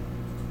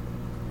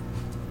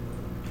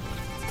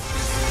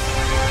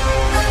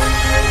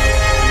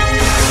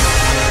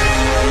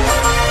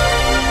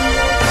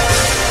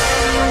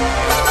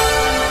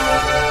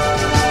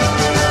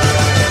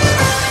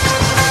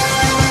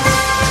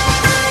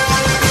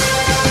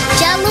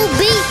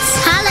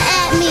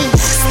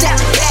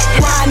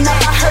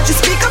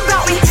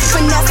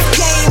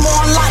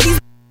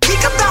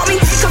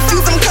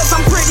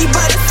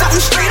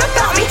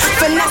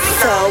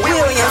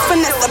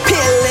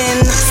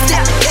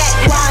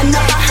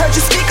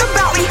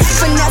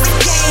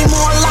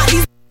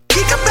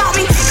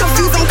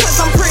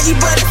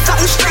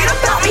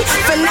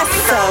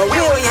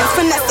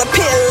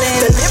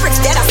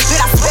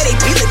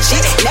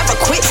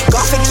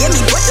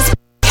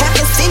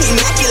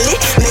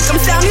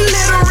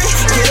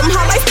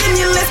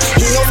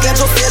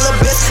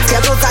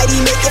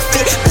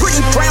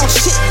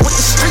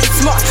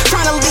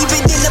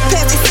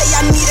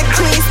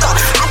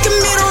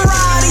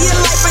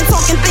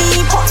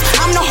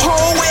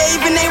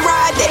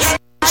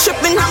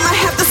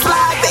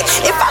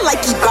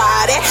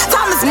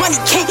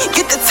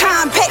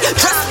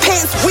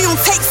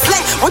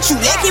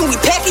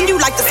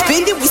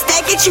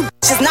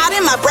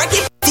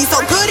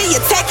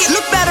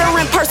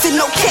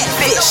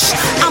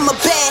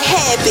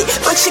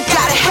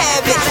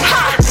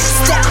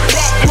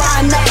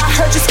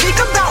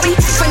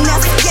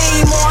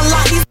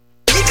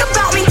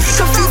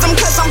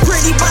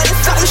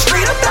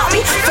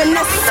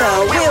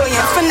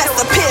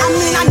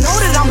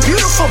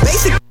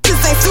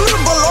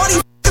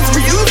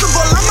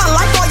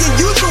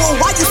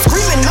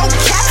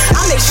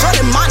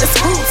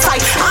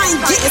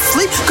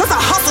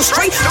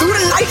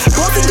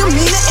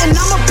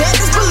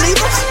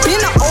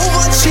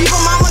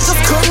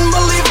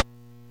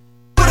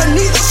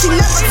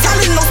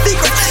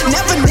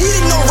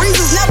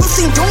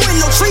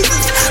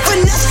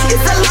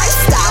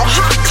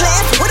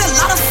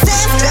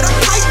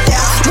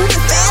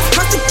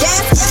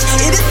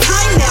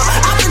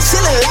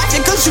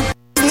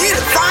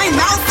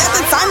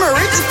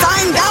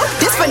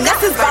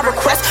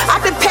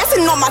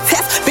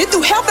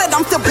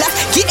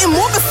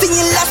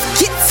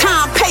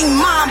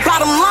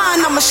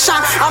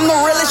 I'm the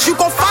realest you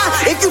gon' find.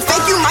 If you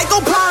fake, you might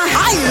go blind.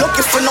 I ain't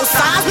looking for no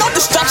signs, no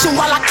distraction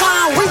while I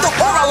climb. Read the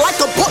aura like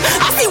a book.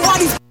 I see why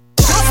these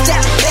just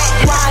step back.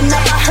 Why I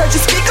never heard you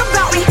speak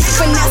about me.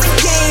 Finesse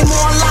game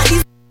on like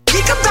these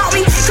speak about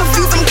me.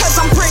 Confuse them cause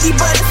I'm pretty,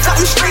 but it's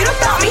something straight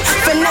about me.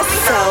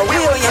 Vanessa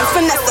Williams,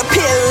 finesse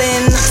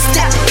appealing.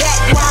 Step back.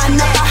 Why I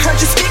never heard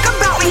you speak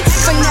about me.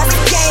 Finesse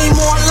game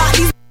on like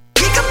these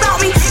speak about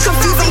me.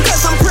 Confuse them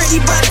cause I'm pretty,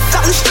 but it's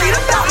something straight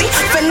about me.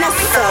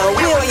 Vanessa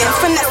Williams,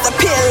 finesse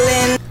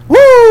appealing.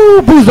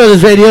 Woo! Booze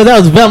Brothers Radio. That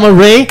was Velma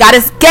Rae. Got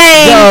his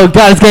gang. Yo,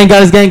 got his gang,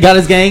 got his gang, got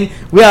his gang.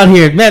 We out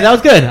here. Man, that was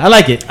good. I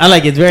like it. I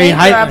like it. It's very Thank you,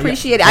 hype. I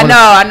appreciate it. I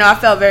know. I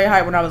felt very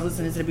hyped when I was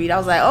listening to the beat. I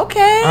was like,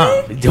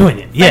 okay. Doing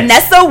it. Yes.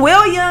 Vanessa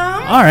Williams.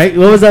 All right.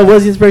 What was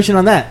the inspiration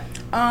on that?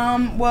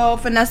 Well,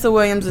 Vanessa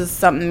Williams is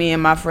something me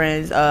and my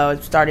friends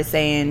started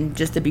saying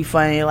just to be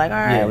funny. Like, all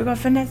right, we're going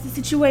to finesse the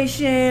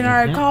situation. All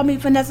right, call me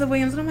Vanessa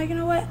Williams. And I'm like, you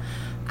know what?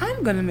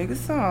 I'm going to make a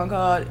song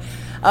called...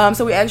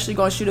 so we actually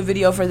going to shoot a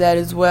video for that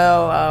as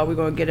well. We're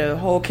going to get a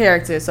whole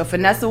character. So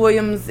Vanessa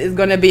Williams is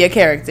going to be a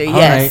character.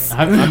 Yes. All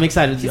right. I'm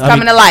excited. She's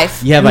coming to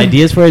life. You have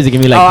ideas for it? Is it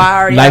going to be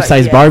like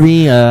life-size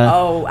Barbie?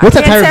 What's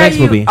that Tyra Banks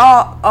movie?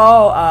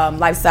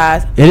 Life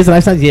size. It is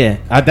life size?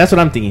 Yeah. That's what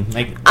I'm thinking.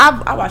 Like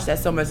I watched that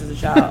so much as a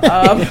child.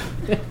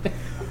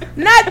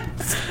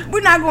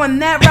 We're not going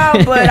that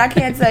route, but I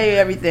can't tell you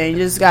everything. You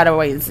just gotta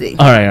wait and see.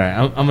 All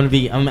right.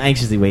 I'm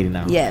anxiously waiting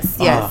now. Yes.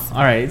 All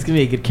right, it's gonna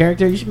be a good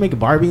character. You should make a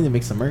Barbie and then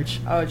make some merch.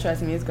 Oh,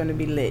 trust me, it's gonna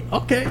be lit.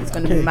 Okay,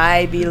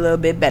 might be a little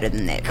bit better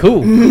than that.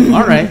 Cool.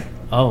 All right.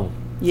 Oh.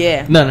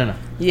 Yeah. No.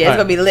 Yeah, it's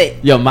gonna be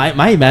lit. Yo,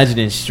 my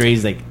imagining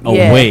strays like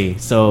away.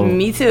 So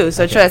me too.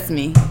 So trust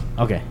me.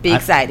 Okay. Be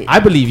excited. I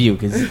believe you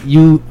because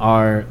you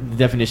are the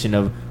definition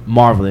of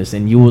marvelous,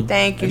 and you will.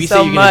 Thank you if you so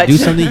say you're much. Gonna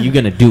do something, you're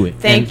gonna do it.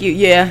 Thank you.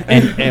 Yeah.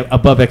 And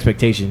above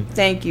expectation.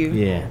 Thank you.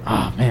 Yeah.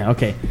 Oh man.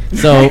 Okay.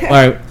 So all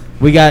right,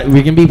 we're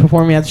gonna be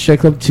performing at the Straight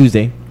Club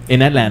Tuesday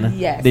in Atlanta.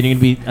 Yes. Then you're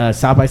gonna be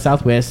South by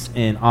Southwest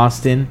in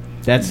Austin.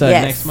 That's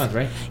next month,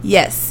 right?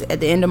 Yes, at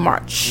the end of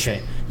March.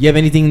 Okay. You have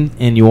anything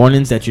in New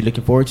Orleans that you're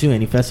looking forward to?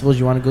 Any festivals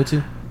you want to go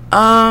to?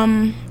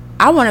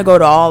 I want to go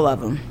to all of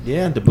them.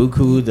 Yeah, the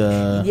Buku,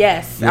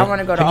 Yes, I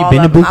want to go to all of them.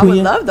 Have you been to Buku I would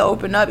yet? love to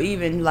open up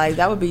even. Like,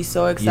 that would be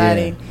so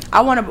exciting. Yeah.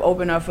 I want to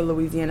open up for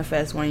Louisiana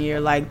Fest one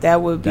year. Like,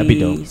 that would That'd be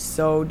dope.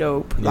 so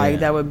dope. Yeah. Like,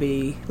 that would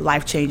be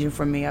life-changing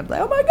for me. I'd be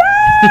like, oh, my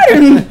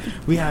God.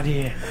 We out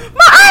here.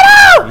 My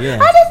idol! Yeah.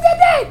 I just did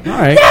right. All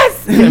right.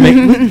 Yes.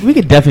 We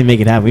could definitely make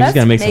it happen. We just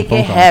gotta make some phone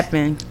it calls.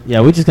 happen.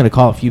 Yeah, we're just gonna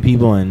call a few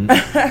people and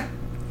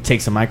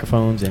take some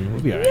microphones, and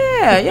we'll be all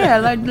right. Yeah.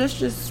 Like let's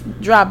just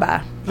drive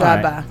by.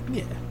 Yeah.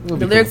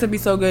 The lyrics will be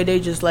so good. They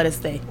just let us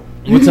stay.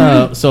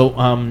 What's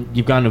So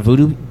you've gone to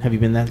Voodoo? Have you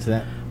been to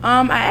that?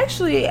 I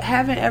actually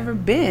haven't ever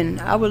been.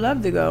 I would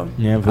love to go.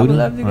 Yeah, Voodoo. I would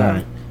love to go.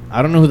 Right.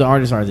 I don't know who the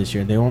artists are this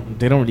year. They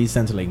don't release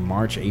until like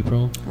March,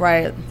 April.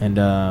 Right. And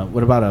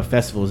what about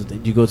festivals?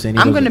 Did you go to any?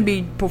 I'm going to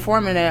be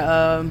performing at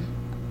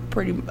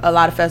a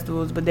lot of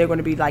festivals, but they're going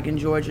to be like in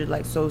Georgia,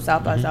 like so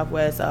South by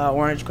Southwest.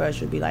 Orange Crush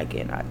should be like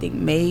in I think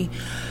May.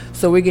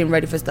 So we're getting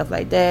ready for stuff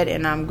like that,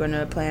 and I'm going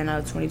to plan a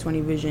 2020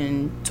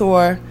 Vision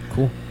tour.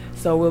 Cool.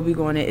 So we'll be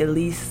going to at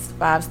least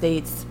 5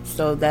 states.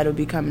 So that'll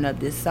be coming up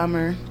this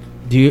summer.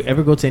 Do you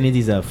ever go to any of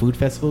these food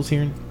festivals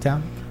here in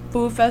town?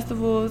 Food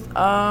festivals.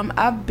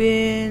 I've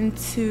been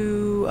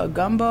to a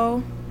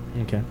gumbo.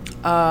 Okay.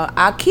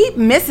 I keep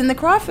missing the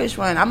crawfish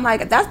one. I'm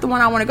like, that's the one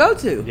I want to go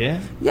to.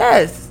 Yeah.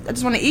 Yes, I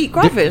just want to eat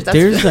crawfish.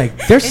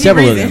 There's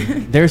several of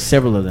them. There's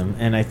several of them,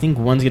 and I think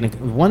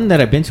one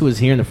that I've been to is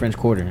here in the French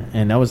Quarter,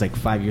 and that was like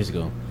 5 years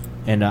ago,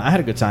 and I had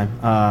a good time.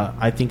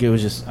 I think it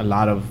was just a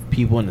lot of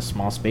people in a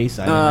small space.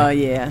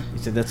 Yeah. He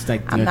said that's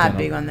like. I'm not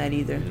big on that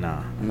either.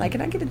 Nah. I'm like,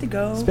 can I get it to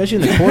go? Especially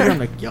in the quarter, I'm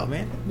like, yo,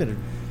 man, you better.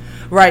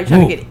 Right,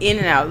 trying to get in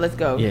and out. Let's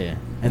go. Yeah.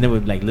 And then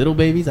with like little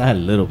babies, I had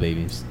little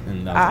babies,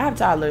 and I have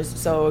toddlers,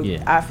 so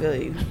yeah. I feel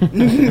you.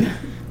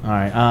 All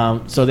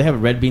right. So they have a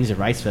Red Beans and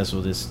Rice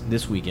Festival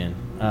this weekend.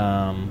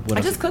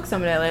 I just cooked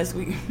some of that last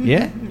week.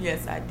 Yeah.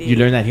 Yes, I did. You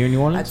learned that here in New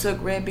Orleans? I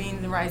took red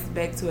beans and rice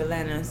back to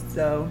Atlanta,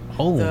 so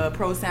the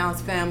Pro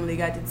Sounds family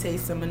got to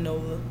taste some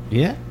Nola.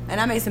 Yeah. And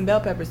I made some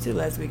bell peppers too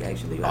last week.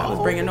 Actually, I was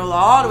bringing Nola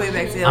all the way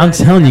back to Atlanta. I'm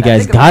telling you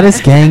guys,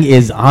 Goddess Gang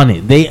is on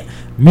it. They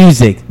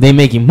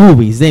making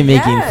movies, they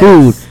making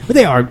food, but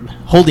they are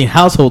holding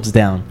households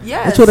down.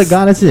 Yes, that's what a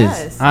goddess is.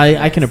 Yes.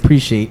 I can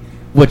appreciate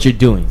what you're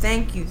doing.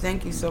 Thank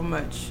you so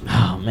much.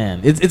 Oh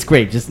man, it's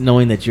great just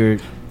knowing that you're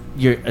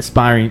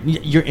aspiring,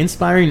 you're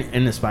inspiring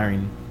and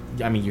aspiring.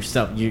 I mean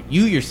yourself, you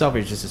yourself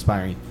are just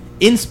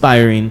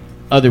inspiring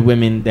other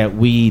women that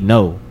we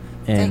know.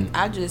 And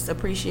I just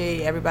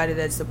appreciate everybody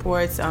that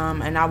supports,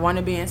 and I want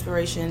to be an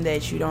inspiration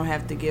that you don't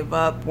have to give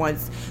up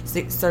once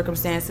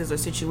circumstances or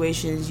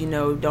situations,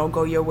 don't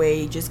go your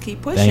way. Just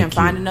keep pushing,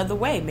 find another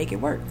way, make it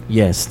work.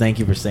 Yes, thank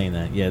you for saying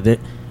that. Yeah,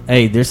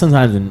 there's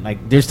sometimes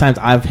there's times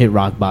I've hit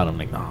rock bottom,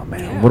 like, oh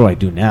man, what do I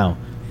do now?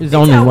 There's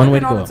only one way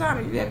to go. All the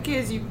time, if you have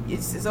kids,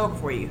 it's over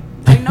for you.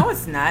 Like, no,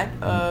 it's not.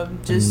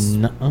 Just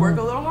work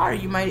a little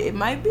harder. It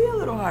might be a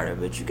little harder,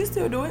 but you can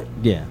still do it.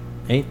 Yeah,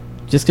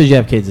 just because you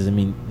have kids doesn't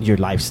mean your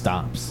life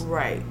stops.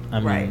 Right. I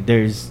mean,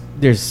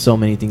 there's so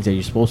many things that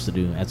you're supposed to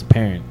do as a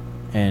parent,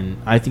 and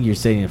I think you're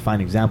setting a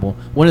fine example.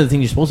 One of the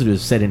things you're supposed to do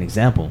is set an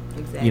example.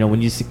 Exactly.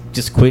 When you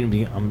just quit and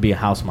I'm gonna be a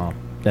house mom.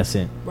 That's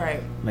it.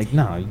 Right. Like,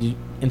 no, you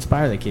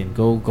inspire that kid.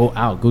 Go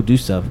out. Go do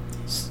stuff.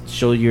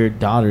 Show your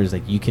daughters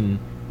like you can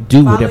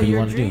do whatever you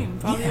want to do.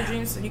 Follow your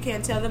dreams. So you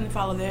can't tell them to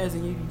follow theirs,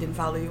 and you didn't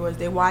follow yours.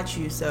 They watch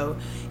you. So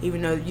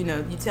even though you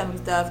tell them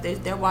stuff,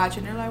 they're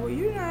watching. They're like, well,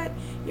 you're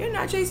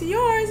not chasing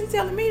yours. You're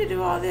telling me to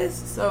do all this.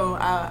 So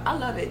I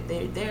love it.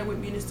 They're there with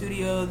me in the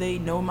studio. They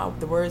know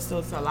the words to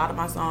a lot of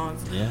my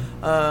songs.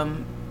 Yeah.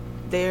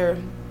 They're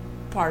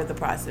part of the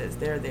process.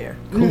 They're there.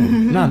 Cool.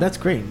 No, that's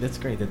great. That's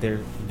great that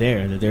they're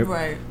there. That they're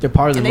right. They're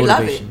part of the and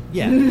motivation.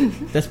 They love it.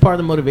 Yeah. That's part of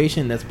the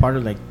motivation. That's part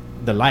of like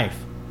the life.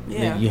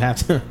 Yeah. You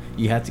have to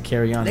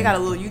carry on. They got a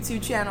little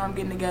YouTube channel I'm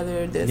getting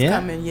together that's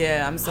coming.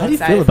 Yeah, I'm so excited.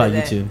 How do you feel about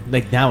YouTube?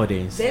 Like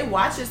nowadays, they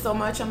watch it so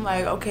much. I'm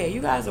like, okay,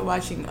 you guys are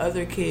watching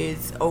other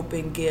kids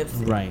open gifts,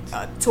 right?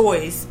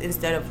 Toys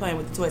instead of playing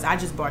with the toys. I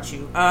just bought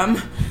you.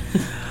 And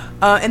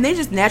they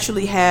just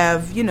naturally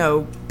have,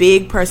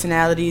 big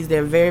personalities.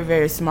 They're very,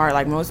 very smart.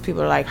 Like most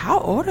people are like, how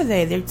old are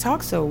they? They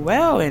talk so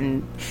well,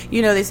 and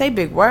they say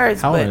big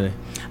words. How old are they?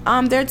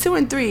 They're 2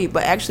 and 3,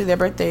 but actually their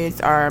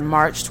birthdays are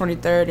March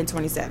 23rd and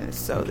 27th,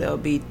 so they'll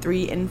be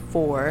 3 and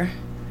 4.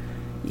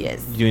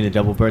 Yes. You doing the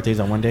double birthdays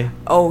on one day?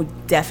 Oh,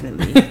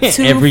 definitely.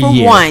 2 Every for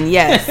year. 1.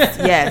 Yes.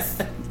 Yes.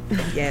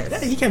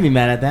 You can't be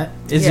mad at that.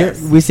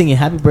 We singing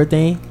happy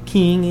birthday,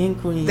 king and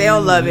queen.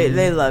 They'll love it.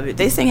 They love it.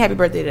 They sing happy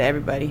birthday to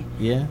everybody.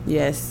 Yeah.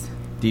 Yes.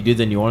 Do you do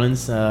the New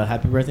Orleans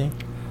happy birthday?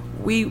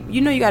 You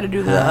got to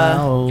do the.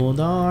 How old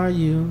are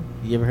you?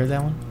 You ever heard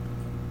that one?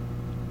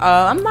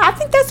 I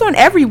think that's on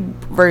every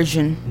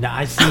version. No,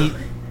 I see.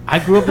 I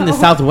grew up in the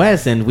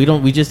Southwest, and we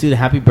just do the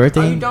happy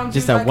birthday. Oh, you don't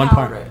just do that like one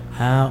part.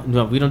 How?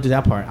 No, we don't do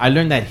that part. I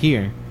learned that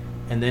here,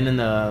 and then in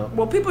the.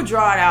 Well, people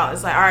draw it out.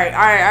 It's like, all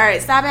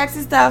right. Stop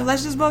asking stuff.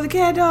 Let's just blow the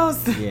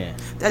candles. Yeah.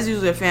 That's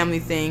usually a family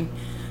thing.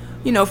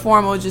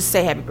 Formal. Just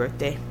say happy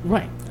birthday.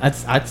 Right.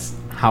 That's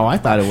how I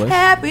thought it was.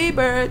 Happy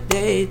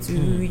birthday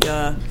to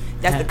ya.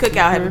 That's the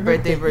cookout happy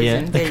birthday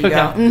version. Yeah, there you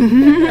go.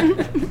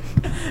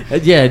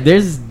 Yeah,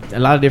 there's a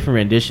lot of different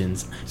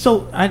renditions.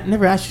 So I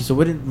never asked you. So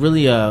what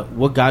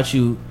got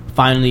you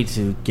finally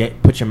to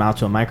put your mouth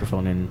to a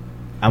microphone and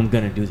I'm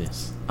gonna do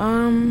this?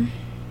 I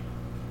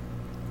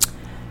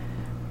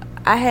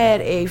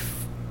had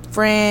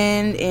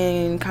friend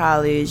in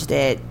college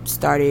that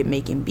started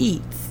making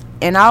beats,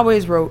 and I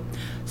always wrote.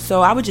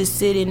 So I would just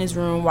sit in his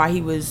room while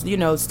he was,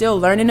 still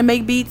learning to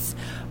make beats.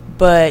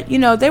 But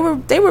they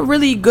were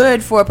really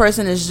good for a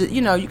person that's just,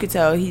 you could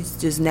tell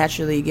he's just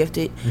naturally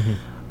gifted. Mm-hmm.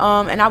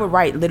 And I would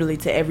write literally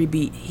to every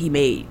beat he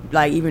made,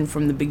 like even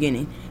from the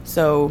beginning.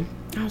 So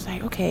I was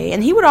like, okay.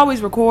 And he would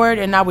always record,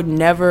 and I would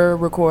never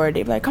record.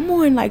 They'd be like, come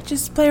on, like,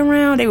 just play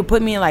around. They would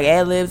put me in, like,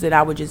 ad-libs, and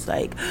I would just,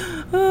 like,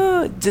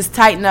 just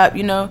tighten up,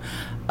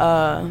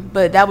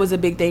 But that was a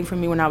big thing for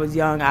me when I was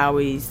young. I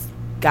always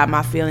got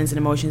my feelings and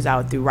emotions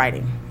out through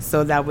writing.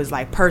 So that was,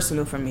 like,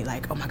 personal for me.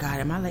 Like, oh, my God,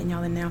 am I letting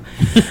y'all in now?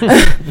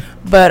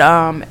 But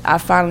I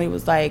finally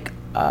was like,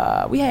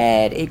 we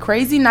had a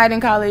crazy night in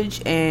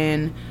college,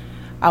 and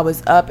I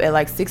was up at,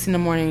 like, 6 in the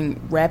morning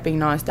rapping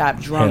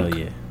nonstop, drunk.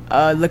 Hell yeah.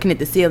 Looking at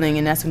the ceiling,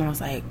 and that's when I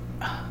was like,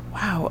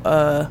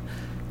 wow,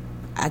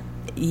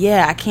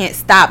 I can't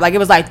stop. Like, it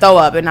was like throw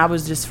up, and I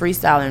was just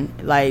freestyling,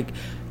 like,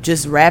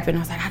 just rapping. I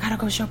was like, I gotta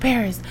go show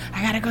Paris.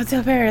 I gotta go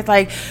tell Paris.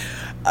 Like,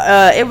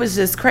 it was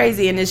just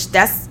crazy, and it's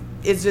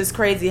just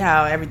crazy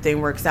how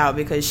everything works out,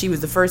 because she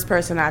was the first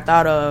person I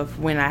thought of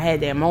when I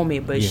had that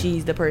moment, but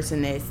she's the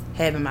person that's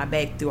having my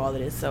back through all of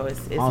this. So it's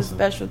awesome. A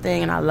special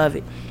thing, and I love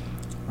it.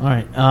 All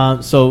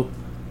right, so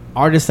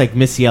artists like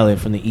Missy Elliott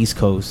from the East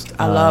Coast.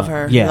 I love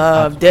her.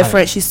 Yeah,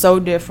 different. She's so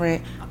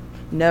different.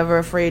 Never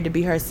afraid to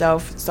be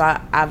herself. So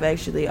I've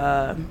actually,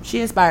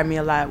 she inspired me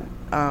a lot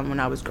when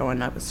I was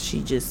growing up.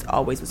 She just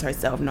always was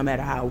herself, no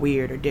matter how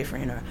weird or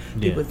different or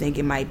people think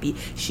it might be.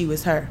 She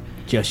was her.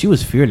 Yeah, she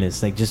was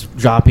fearless. Like, just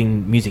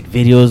dropping music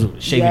videos,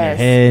 shaking her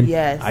head.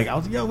 Yes. I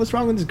was like, yo, what's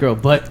wrong with this girl?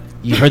 But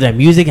you heard that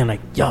music, and like,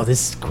 yo,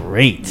 this is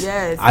great.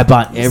 Yes. I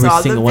bought every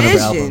single one of her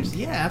albums.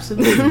 Yeah,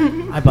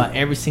 absolutely. I bought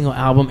every single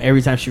album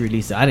every time she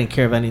released it. I didn't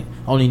care if I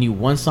only knew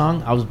one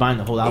song. I was buying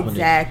the whole album.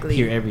 Exactly. To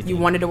hear everything. You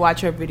wanted to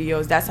watch her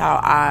videos. That's how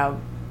I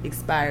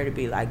aspire to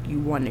be. Like, you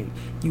want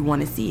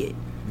to see it.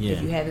 Yeah.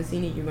 If you haven't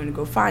seen it, you're going to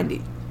go find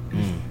it.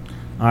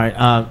 All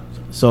right.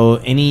 So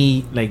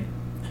any, like,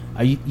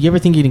 you ever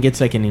think you can get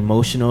to, like, an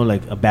emotional,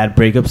 like, a bad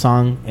breakup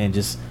song and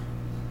just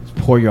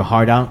pour your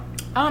heart out?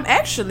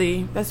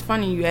 Actually, that's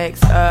funny you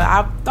asked.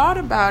 I thought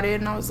about it,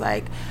 and I was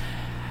like,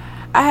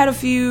 I had a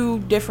few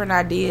different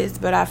ideas,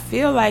 but I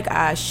feel like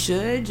I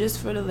should, just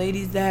for the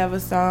ladies that have a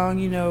song,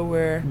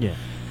 where... Yeah.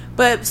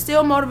 But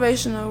still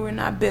motivational. We're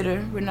not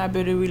bitter.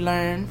 We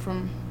learn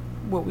from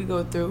what we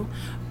go through.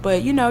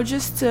 But,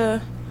 just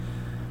to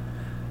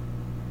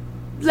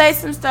lay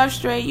some stuff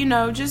straight,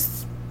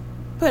 just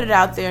put it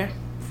out there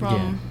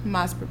from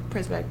my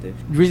perspective.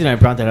 The reason I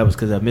brought that up was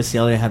because Missy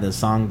Elliott had a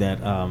song that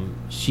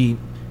she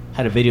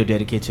had a video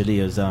dedicated to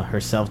Leah's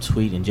herself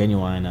tweet and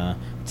Genuine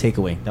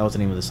Takeaway. That was the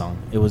name of the song.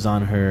 It was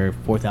on her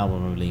 4th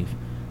album, I believe.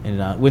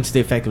 And it went to the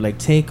effect of, like,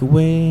 take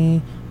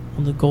away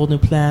on the golden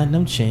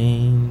platinum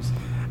chains.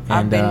 And,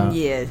 I've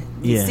been,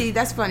 see,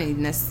 that's funny,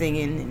 that's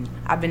singing. And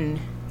I've been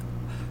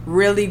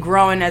really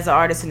growing as an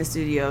artist in the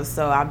studio,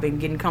 so I've been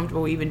getting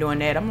comfortable even doing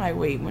that. I'm like,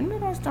 wait, when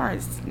did I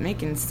start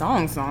making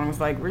songs?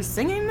 Like, we're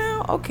singing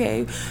now?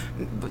 Okay.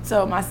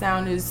 So my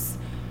sound is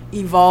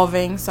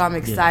evolving, so I'm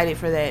excited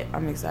for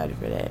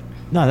that.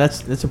 No,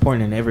 that's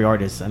important in every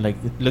artist. And, like,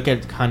 look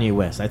at Kanye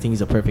West. I think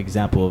he's a perfect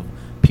example of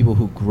people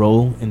who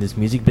grow in this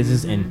music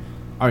business and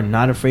are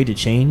not afraid to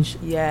change.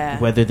 Yeah.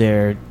 Whether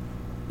they're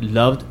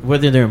loved,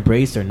 whether they're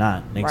embraced or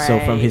not. Like, so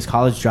from his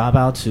college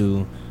dropout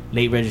to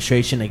late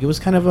registration, like, it was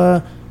kind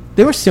of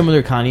they were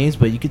similar Kanye's,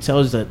 but you could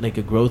tell there's like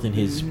a growth in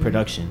his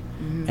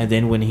production. And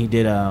then when he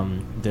did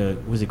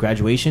was it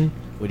Graduation,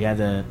 where he had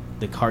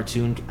the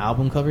cartoon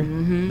album cover,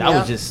 that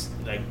was just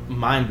like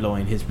mind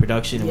blowing. His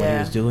production and what he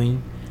was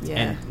doing.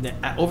 Yeah.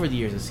 And over the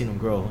years, I've seen him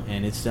grow,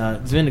 and it's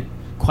been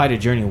quite a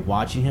journey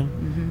watching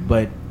him.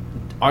 But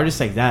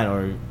artists like that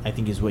I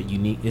think is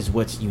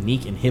what's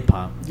unique in hip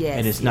hop. Yes,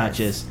 and it's not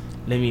just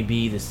let me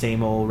be the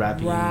same old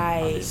rapping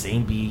on the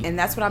same beat. And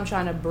that's what I'm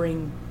trying to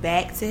bring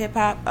back to hip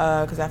hop,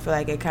 because I feel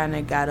like it kind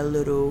of got a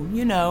little,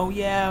 we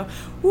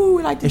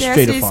like to dance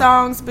to these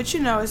songs, but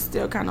it's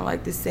still kind of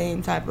like the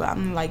same type of.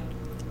 I'm like,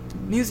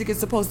 music is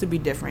supposed to be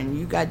different.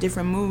 You got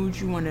different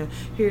moods. You want to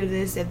hear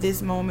this at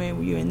this moment.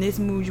 When you're in this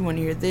mood, you want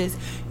to hear this.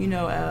 We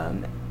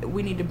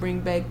need to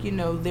bring back,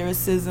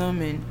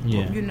 lyricism and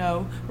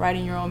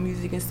writing your own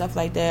music and stuff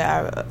like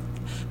that.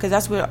 Because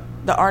that's what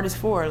the artist's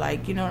for.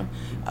 Like, what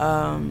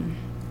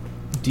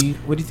do you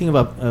think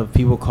about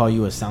people call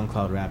you a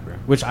SoundCloud rapper?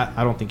 Which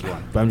I don't think you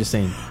are, but I'm just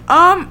saying.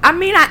 I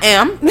mean, I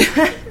am.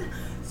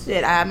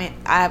 Shit, I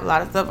have a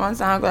lot of stuff on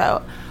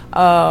SoundCloud.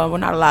 Well,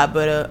 not a lot,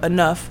 but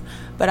enough.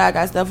 But I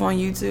got stuff on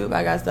YouTube.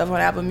 I got stuff on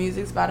Apple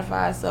Music,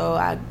 Spotify. So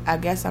I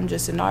guess I'm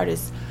just an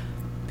artist,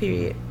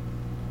 period.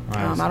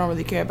 Right. I don't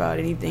really care about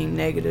anything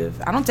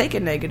negative. I don't take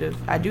it negative.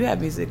 I do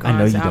have music on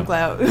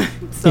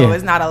SoundCloud. So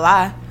it's not a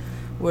lie.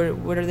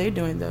 What are they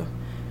doing, though?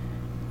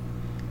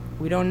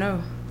 We don't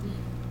know.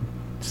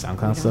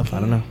 SoundCloud stuff? Care.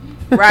 I don't know.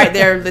 Right,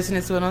 they're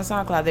listening to it on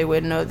SoundCloud. They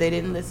wouldn't know if they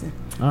didn't listen.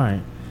 All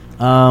right.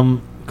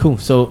 Cool.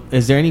 So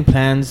is there any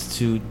plans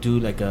to do,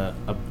 like,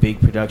 a big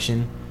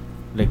production,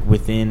 like,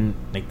 within,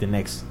 like, the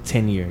next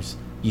 10 years?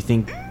 You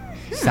think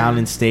sound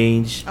and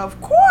stage? Of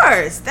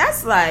course,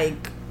 that's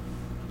like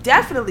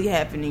definitely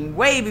happening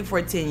way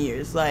before 10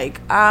 years.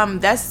 Like, I'm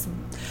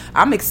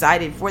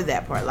excited for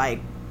that part. Like,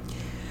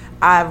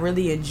 I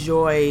really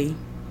enjoy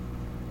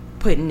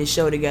putting the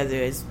show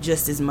together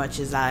just as much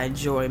as I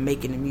enjoy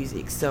making the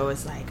music. So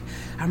it's like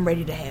I'm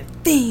ready to have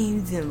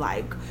themes and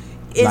like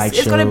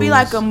it's gonna be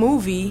like a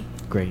movie.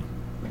 Great.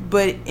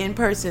 But in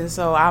person.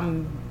 So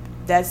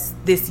that's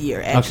this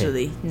year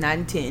actually, 9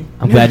 and 10.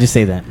 I'm glad you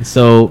say that.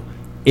 So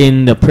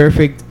in the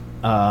perfect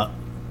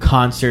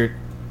concert,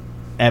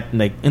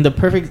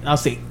 I'll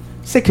say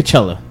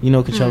Coachella. You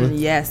know Coachella?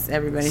 Yes,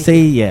 everybody.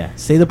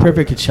 Say the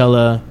perfect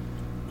Coachella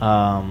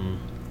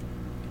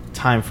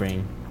time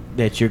frame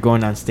that you're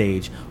going on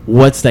stage.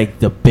 What's like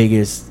the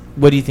biggest?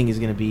 What do you think is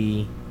going to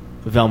be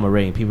Velma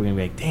Rae? And people are going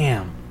to be like,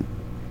 damn,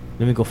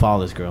 let me go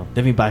follow this girl.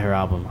 Let me buy her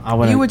album.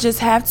 You would just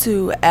have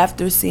to,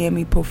 after seeing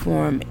me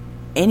perform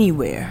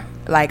anywhere.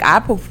 Like, I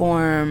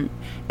perform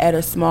at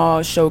a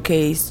small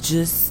showcase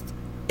just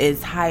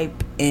as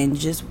hype and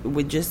just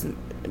with just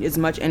as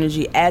much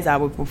energy as I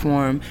would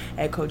perform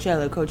at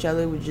Coachella.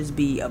 Coachella would just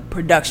be a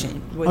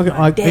production. Okay,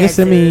 I guess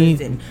let me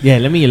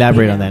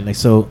elaborate on that. Like,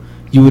 so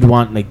you would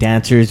want like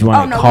dancers, you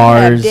want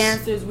cars. We'd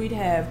have dancers, we'd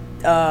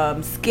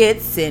have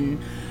skits and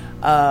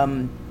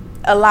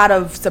a lot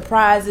of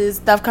surprises,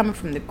 stuff coming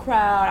from the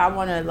crowd. I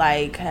want to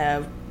like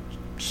have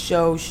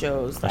shows.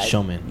 A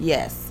showman.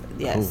 Yes.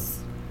 Cool.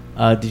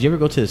 Did you ever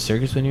go to the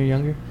circus when you were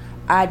younger?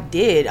 I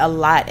did a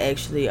lot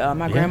actually.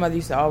 My grandmother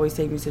used to always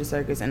take me to the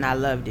circus, and I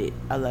loved it.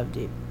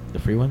 The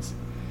free ones,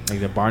 like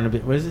the Barnum.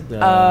 What is it? The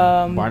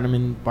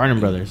Barnum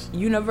Brothers.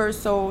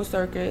 Universal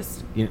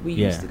Circus. We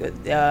used to go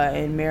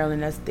in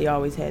Maryland. They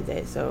always had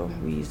that, so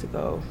we used to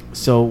go.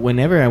 So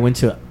whenever I went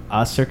to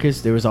a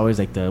circus, there was always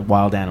like the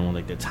wild animal,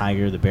 like the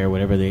tiger, the bear,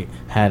 whatever they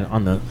had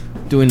on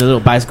doing the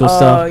little bicycle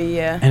stuff. Oh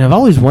yeah. And I've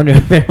always wondered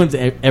if anyone's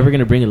ever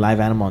gonna bring a live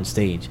animal on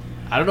stage.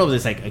 I don't know if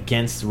it's like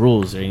against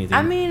rules or anything.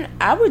 I mean,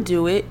 I would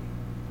do it.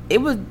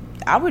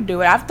 I would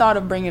do it. I've thought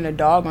of bringing a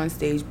dog on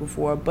stage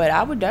before, but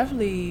I would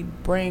definitely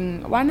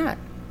bring. Why not?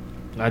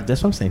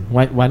 That's what I'm saying.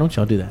 Why don't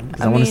y'all do that?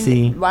 Because I want to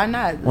see. Why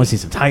not? I want to see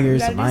some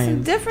tigers, some lions,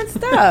 some different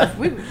stuff.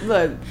 We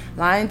look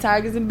lion,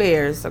 tigers, and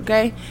bears.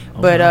 Okay,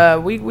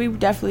 but we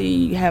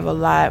definitely have a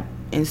lot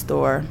in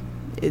store.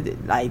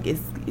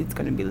 It's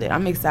gonna be lit.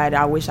 I'm excited.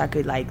 I wish I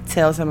could like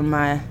tell some of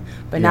my,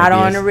 but not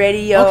on the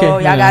radio. Okay,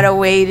 y'all gotta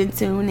wait and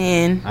tune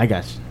in. I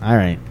got you. All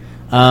right.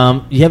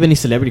 You have any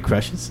celebrity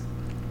crushes?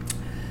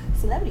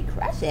 Celebrity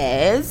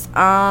crushes?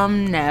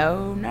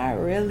 No, not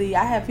really.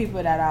 I have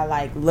people that I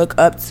like look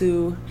up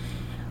to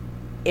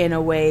in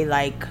a way,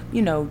 like,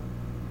 you know,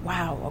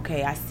 wow,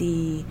 okay,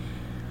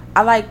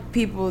 I like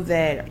people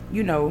that,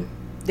 you know,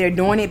 they're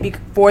doing it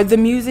for the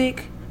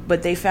music,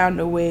 but they found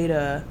a way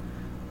to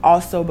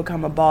also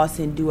become a boss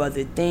and do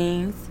other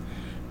things.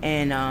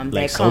 And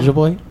like Soulja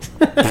Boy?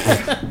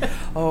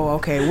 Oh,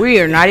 okay. We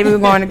are not even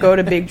going to go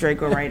to Big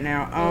Draco right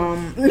now.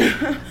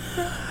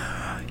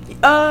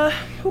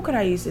 Who could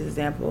I use as an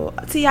example?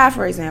 T.I.,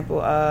 for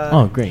example.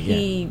 Oh, great, yeah.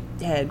 He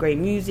had great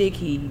music.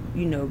 He,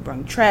 you know,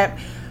 brung trap.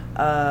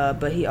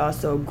 But he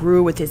also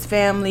grew with his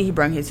family. He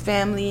brought his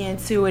family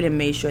into it and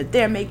made sure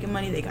they're making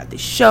money. They got the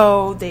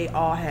show. They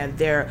all have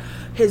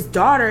his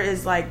daughter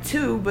is like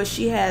 2, but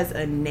she has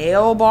a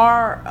nail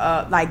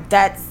bar. Like,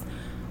 that's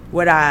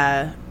what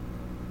I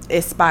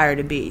aspire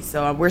to be.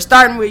 So we're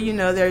starting with, you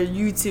know, their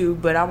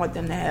YouTube, but I want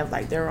them to have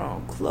like their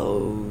own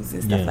clothes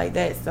and stuff like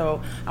that.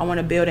 So I want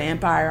to build an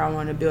empire. I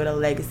want to build a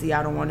legacy.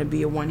 I don't want to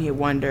be a one-hit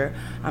wonder.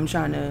 I'm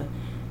trying to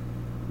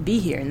be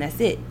here, and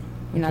that's it.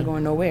 We're not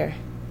going nowhere.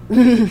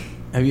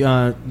 Have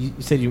you you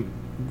said you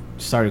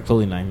started a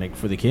clothing line like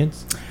for the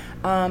kids?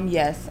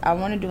 Yes, I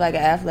want to do like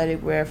an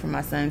athletic wear for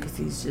my son because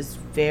he's just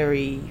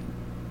very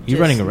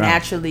running around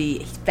naturally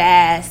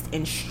fast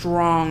and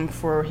strong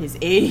for his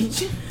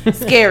age.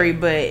 Scary,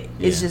 but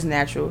it's just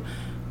natural.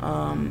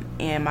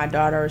 And my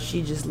daughter,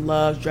 she just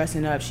loves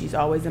dressing up. She's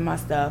always in my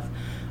stuff,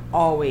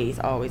 always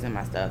in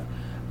my stuff.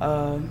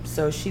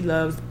 So she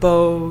loves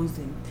bows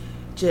and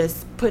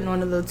just putting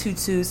on a little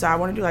tutu. So I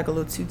want to do like a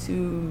little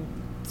tutu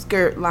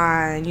skirt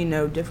line, you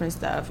know, different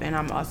stuff. And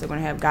I'm also going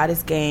to have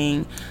Goddess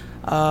Gang,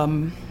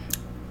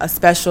 a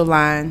special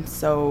line.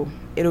 So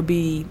it'll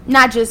be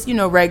not just, you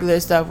know, regular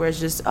stuff where it's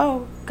just,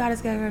 oh,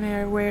 Goddess Gang on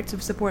there, wear it to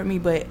support me,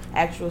 but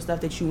actual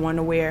stuff that you want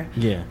to wear.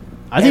 Yeah.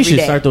 I think you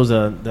should start those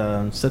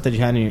the stuff that you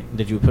had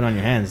that you put on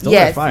your hands. Those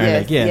are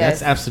fire.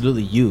 That's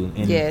absolutely you.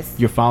 And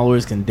your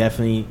followers can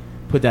definitely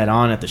put that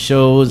on at the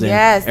shows and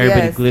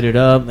everybody glittered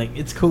up. Like,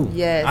 it's cool.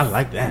 Yes. I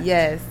like that.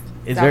 Yes.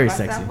 It's very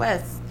sexy.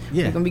 Southwest.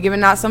 Yeah. We're going to be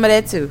giving out some of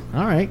that too.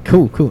 All right.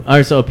 Cool. All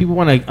right. So if people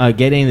want to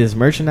get any of this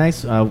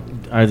merchandise, are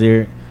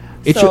there...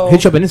 hit you up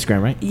on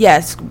Instagram, right?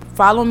 Yes.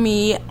 Follow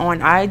me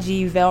on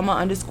IG,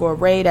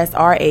 Velma_Rae. That's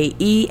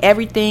RAE.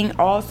 Everything,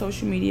 all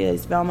social media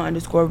is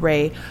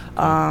Velma_Rae.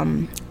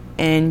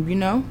 And, you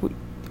know,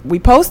 we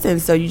posting,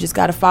 so you just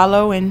got to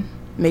follow and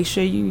make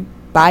sure you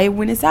buy it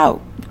when it's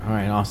out. All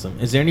right. Awesome.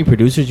 Is there any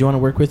producers you want to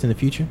work with in the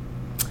future?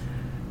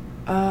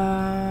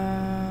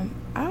 I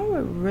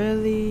would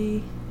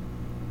really...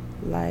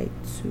 like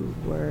to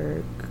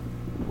work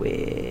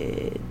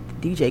with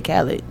DJ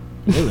Khaled.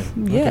 Really?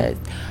 Yes.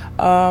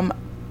 I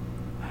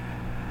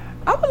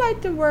would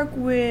like to work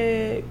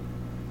with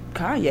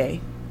Kanye.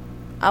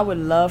 I would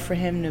love for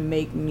him to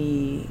make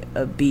me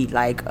a beat,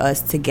 like us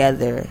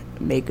together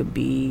make a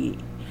beat.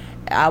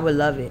 I would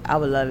love it.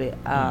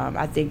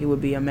 I think it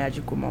would be a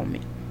magical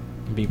moment.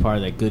 Be part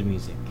of that good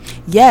music.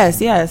 Yes,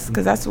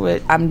 because that's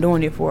what I'm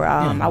doing it for.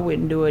 I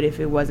wouldn't do it if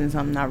it wasn't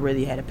something I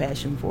really had a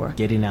passion for.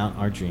 Getting out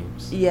our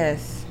dreams.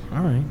 Yes.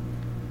 All right.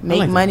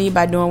 Make money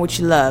by doing what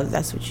you love.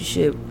 That's what you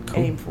should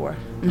aim for.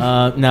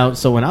 Now,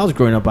 so when I was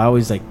growing up, I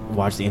always like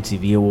watched the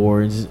MTV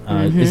Awards.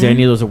 Is there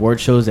any of those award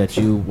shows that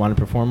you want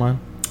to perform on?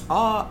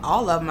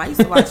 All of them. I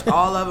used to watch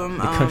all of them.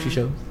 The country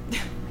shows?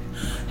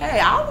 Hey,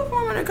 I'll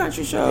perform in the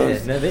country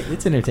shows. Yeah,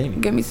 it's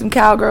entertaining. Give me some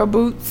cowgirl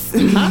boots.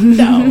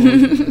 No.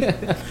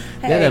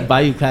 They had a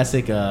Bayou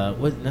Classic. Not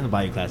the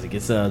Bayou Classic.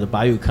 It's the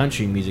Bayou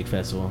Country Music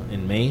Festival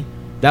in May.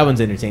 That one's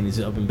entertaining. It's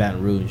up in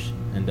Baton Rouge,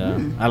 and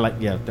I like.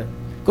 Yeah,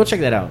 go check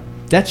that out.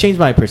 That changed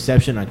my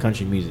perception on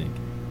country music.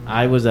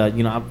 I was, I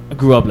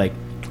grew up like,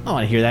 I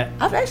want to hear that.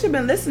 I've actually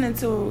been listening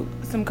to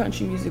some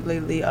country music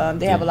lately.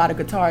 They have a lot of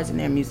guitars in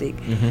their music.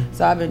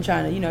 So I've been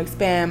trying to,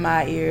 expand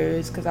my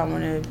ears because I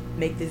want to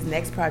make this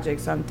next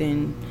project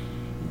something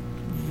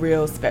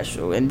real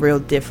special and real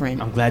different.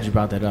 I'm glad you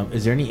brought that up.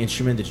 Is there any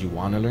instrument that you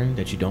want to learn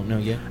that you don't know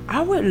yet?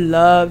 I would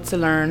love to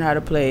learn how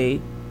to play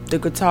the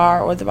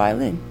guitar or the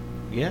violin.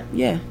 Yeah?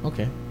 Yeah.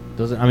 Okay.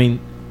 Those are,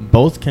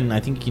 both I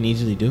think you can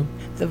easily do.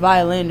 The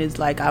violin is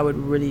like I would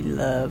really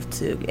love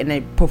to, and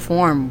they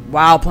perform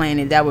while playing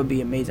it. That would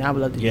be amazing. I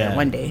would love to do that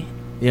one day.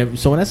 Yeah.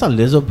 So when I saw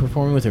Lizzo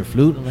performing with her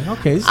flute, I'm like,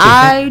 okay, this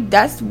is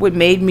that's what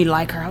made me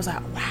like her. I was like,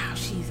 wow,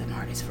 she's an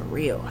artist for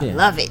real. I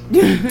love it.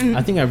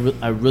 I think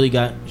I really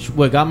got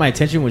what got my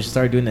attention when she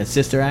started doing that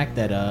sister act.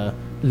 That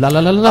la la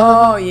la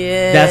la. Oh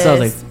yeah. That's what I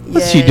was like,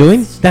 what's she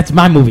doing? That's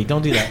my movie.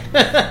 Don't do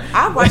that.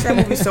 I've watched that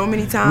movie so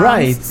many times.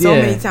 Right. So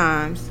many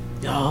times.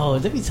 Oh,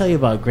 let me tell you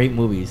about great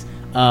movies.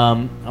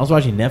 I was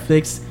watching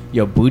Netflix.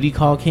 Yo, Booty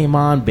Call came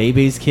on.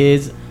 Baby's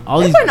Kids.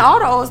 They're putting all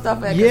the old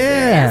stuff back.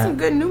 Yeah, some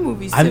good new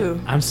movies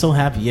too. I'm so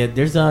happy. Yeah,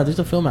 there's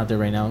a film out there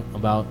right now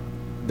about.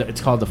 It's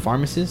called The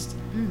Pharmacist,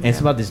 and it's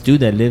about this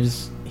dude that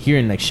lives here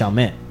in like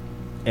Chalmette.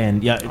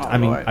 And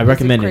I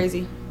recommend it.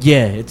 Crazy?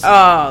 Yeah, it's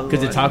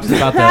because it talks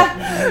about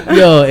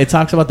it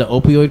talks about the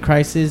opioid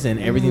crisis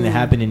and everything that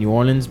happened in New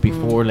Orleans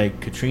before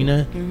like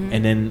Katrina,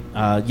 and then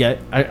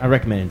I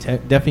recommend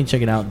it. Definitely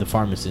check it out. The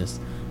Pharmacist.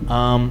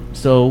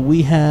 So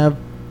we have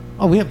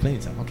plenty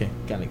of time. Okay,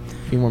 got like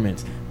a few more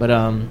minutes. But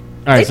all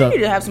right. They need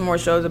to have some more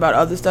shows about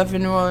other stuff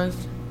in New Orleans.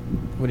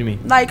 What do you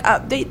mean? Like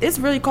it's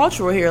really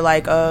cultural here.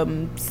 Like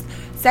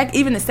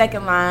even the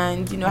second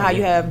lines. How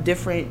you have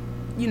different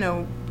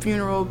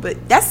funeral,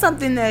 but that's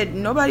something that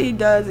nobody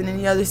does in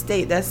any other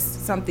state. That's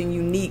something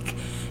unique,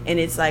 and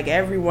it's like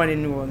everyone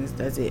in New Orleans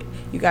does it.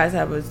 You guys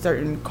have a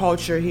certain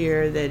culture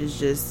here that is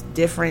just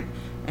different,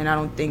 and I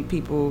don't think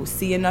people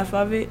see enough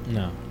of it.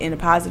 No, in a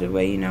positive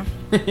way,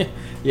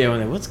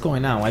 Yeah, what's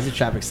going on? Why is the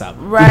traffic stop?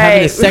 Right, you're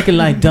having a second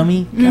line,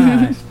 dummy.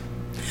 Gosh,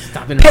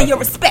 stop it. Pay your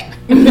respect.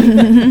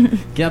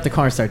 Get out the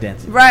car and start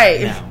dancing.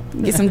 Right, now.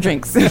 Get some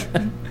drinks.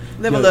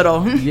 Live a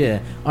little.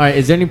 Yeah. All right.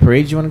 Is there any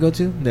parades you want to go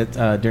to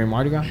that during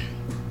Mardi Gras?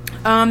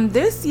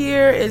 This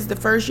year is the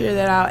first year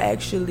that I'll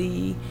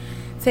actually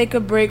take a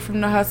break from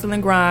the hustle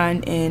and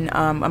grind, and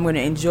I'm going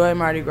to enjoy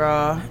Mardi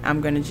Gras. I'm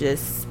going to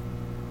just,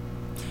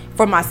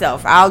 for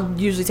myself, I'll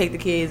usually take the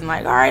kids and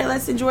like, all right,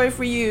 let's enjoy it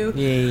for you.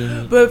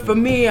 Yeah. But for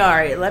me, all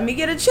right, let me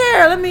get a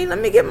chair. Let me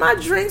get my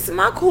drinks in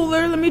my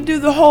cooler. Let me do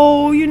the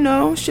whole,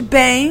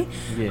 shebang.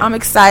 Yeah. I'm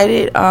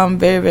excited. I'm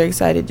very, very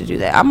excited to do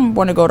that. I'm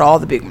going to go to all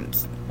the big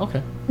ones.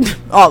 Okay.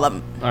 All of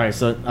them. All right.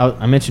 So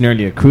I mentioned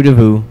earlier, Crew de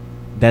Vue.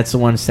 That's the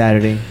one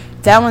Saturday.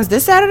 That one's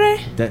this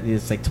Saturday? That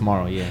is like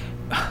tomorrow, yeah.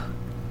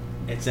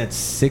 It's at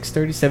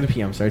 6:30, 7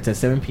 p.m. Sorry, it's at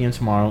 7 p.m.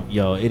 tomorrow.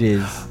 Yo, it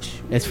is.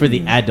 It's for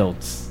the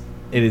adults.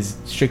 It is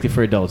strictly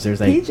for adults. There's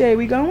like PJ,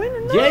 we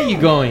going? No. Yeah, you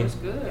going? That's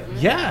good,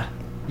 yeah,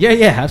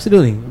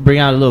 absolutely. Bring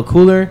out a little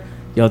cooler.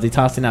 Yo, they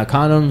tossing out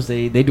condoms.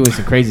 They doing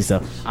some crazy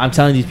stuff. I'm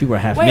telling you, these people are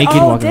half naked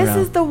walking around. This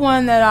is the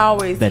one that I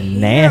always the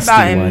hear nasty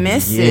about and one.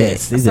 miss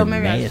yes, it. So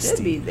maybe nasty. I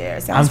should be there.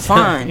 Sounds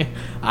fun.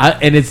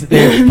 And it's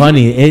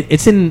funny.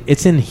 It's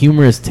in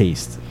humorous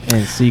taste.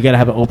 And so you gotta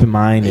have an open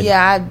mind. And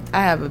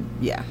I have a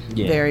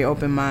very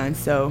open mind.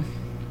 So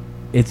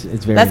it's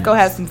very. Let's go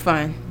have some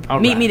fun.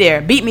 Meet me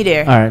there. Beat me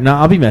there. All right. No,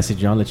 I'll be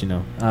messaging you. I'll let you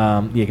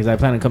know. Because I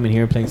plan on coming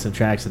here, playing some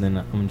tracks, and then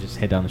I'm gonna just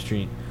head down the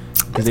street.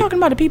 I'm talking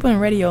about the people in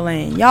Radio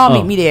Land. Y'all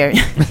meet me there.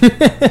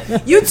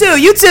 You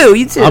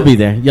too. I'll be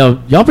there.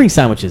 Y'all bring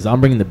sandwiches. I'm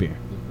bringing the beer.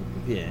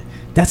 Yeah.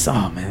 That's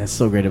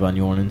so great about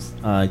New Orleans.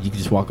 You can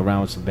just walk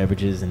around with some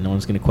beverages and no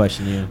one's gonna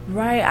question you.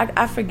 Right.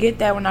 I forget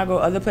that when I go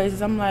other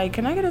places. I'm like,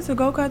 can I get a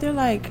to-go card? They're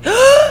like,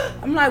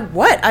 I'm like,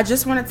 what? I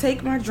just want to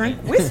take my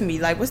drink with me.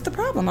 Like, what's the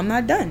problem? I'm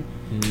not done.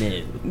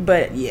 No.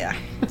 But yeah,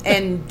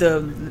 and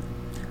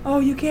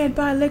you can't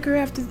buy liquor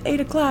after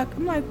 8:00.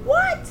 I'm like,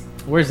 what?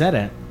 Where's that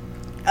at?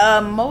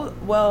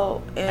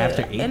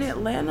 After 8? In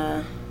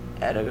Atlanta,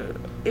 at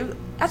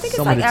I think it's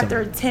Someone like did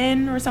after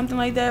 10 or something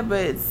like that, but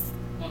it's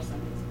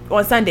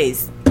on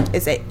Sundays.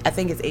 It's 8. I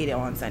think it's 8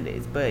 on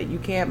Sundays, but you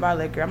can't buy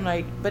liquor. I'm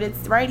like, but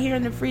it's right here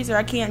in the freezer.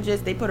 I can't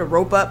just. They put a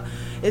rope up.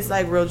 It's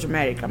like real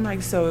dramatic. I'm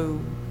like, so.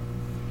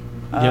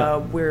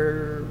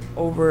 We're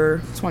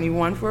over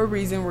 21 for a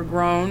reason. We're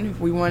grown.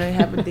 If we want to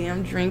have a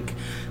damn drink,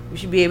 we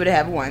should be able to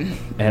have one.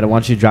 I don't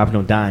want you to drop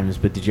no dimes,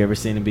 but did you ever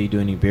see anybody do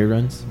any beer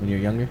runs when you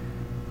were younger?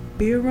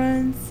 Beer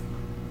runs?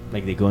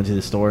 Like they go into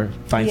the store,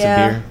 find some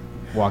beer,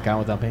 walk out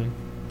without paying?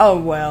 Oh,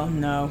 well,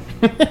 no.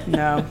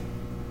 No.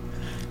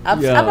 I'll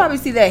probably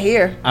see that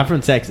here. I'm from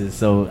Texas,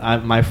 so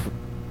my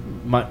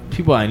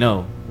people I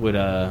know would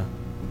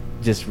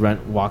just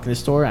walk in the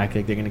store, act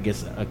like they're going to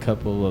get a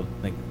couple of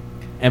like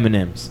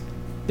M&Ms.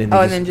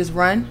 Then just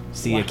run?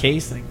 See a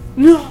case, like,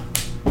 no!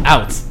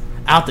 Out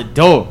the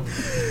door.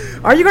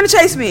 Are you going to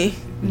chase me?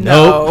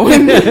 No.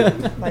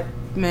 Like,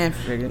 man,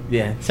 friggin'.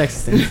 Yeah,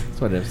 Texas thing.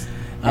 That's what it is.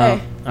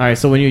 Hey. All right,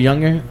 so when you're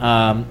younger,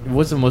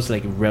 what's the most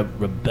like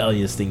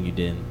rebellious thing you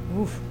did?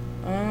 Oof.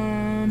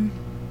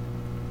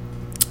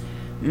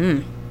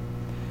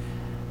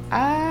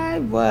 I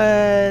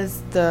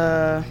was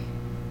the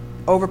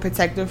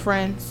overprotective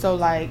friend, so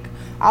like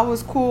I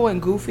was cool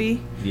and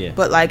goofy. Yeah.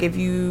 But like if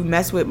you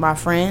mess with my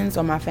friends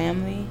or my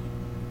family,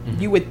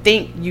 you would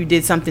think you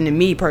did something to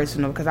me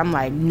personal, because I'm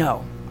like,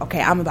 no,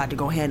 okay, I'm about to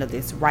go handle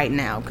this right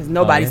now because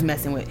nobody's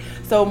messing with.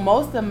 So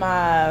most of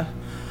my,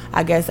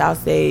 I guess I'll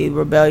say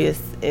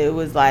rebellious, it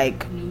was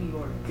like New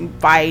York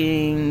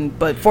fighting,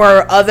 but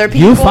for other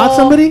people. You fought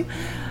somebody?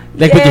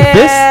 Like with your fist?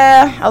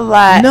 Yeah, a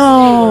lot.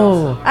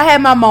 No. I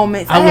had my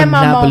moments. I had would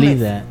my not moments. believe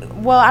that.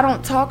 Well, I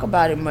don't talk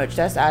about it much.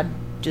 I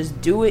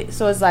just do it.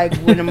 So it's like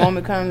when the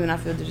moment comes and I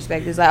feel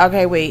disrespected, it's like,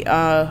 okay, wait,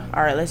 all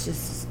right, let's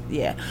just,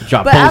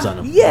 drop balls on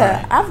them.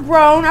 Yeah, right.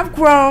 I've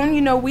grown.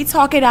 You know, we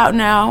talk it out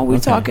now. We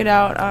talk it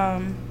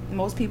out.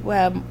 Most people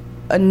have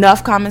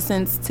enough common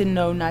sense to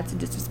know not to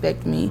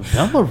disrespect me.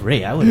 Velma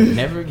Rae, I would have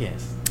never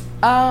guessed.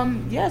 Yeah,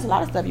 there's a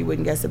lot of stuff you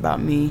wouldn't guess about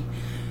me.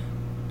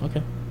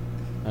 Okay.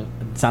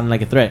 It sounded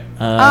like a threat.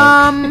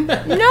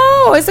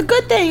 No, it's a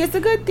good thing. It's a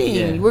good thing.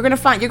 Yeah. You're gonna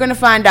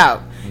find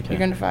out. Okay. You're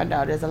gonna find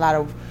out. There's a lot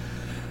of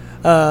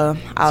so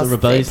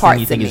rebellious thing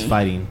you think is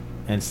fighting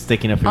and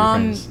sticking up for your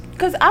friends.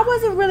 Because I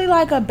wasn't really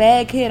like a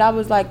bad kid. I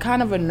was like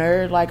kind of a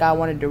nerd. Like I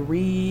wanted to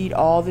read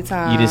all the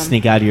time. You didn't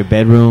sneak out of your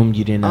bedroom.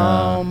 You didn't.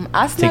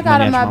 I snuck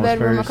out of my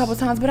bedroom a couple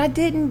times, but I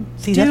didn't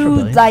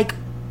do like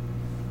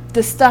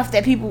the stuff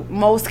that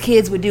most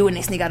kids would do when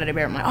they sneak out of their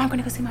bedroom. Like, oh, I'm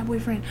gonna go see my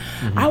boyfriend.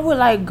 Mm-hmm. I would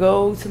like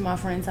go to my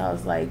friend's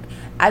house. Like,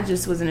 I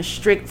just was in a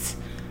strict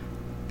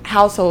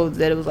household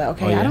that it was like,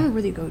 okay, I don't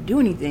really go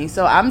do anything.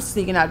 So I'm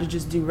sneaking out to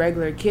just do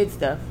regular kid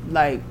stuff.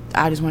 Like,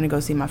 I just want to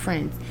go see my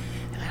friends.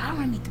 They're like, I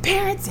want to meet the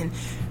parents, and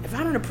if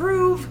I don't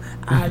approve,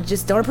 I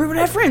just don't approve of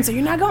that friend. So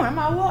you're not going. I'm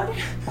like, well,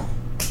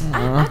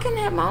 I can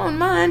have my own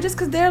mind just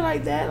because they're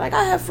like that. Like,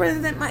 I have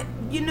friends that might,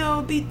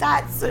 be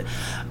thoughts,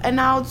 and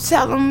I'll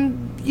tell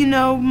them,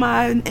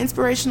 my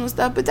inspirational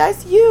stuff. But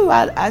that's you.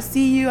 I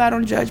see you. I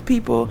don't judge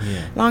people.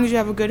 As long as you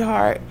have a good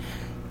heart.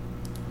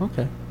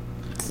 Okay.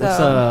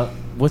 So,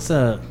 what's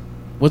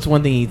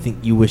one thing you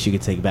think you wish you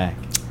could take back?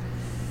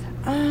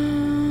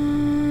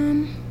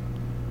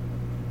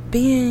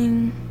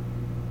 Being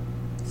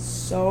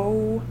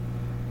so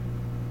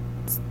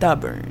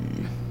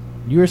stubborn.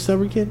 You were a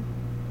stubborn kid?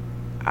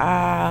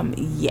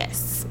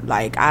 Yes.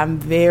 Like, I'm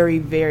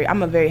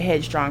a very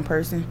headstrong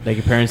person. Like,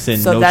 your parents said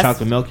no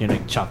chocolate milk, you're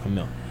like, chocolate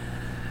milk.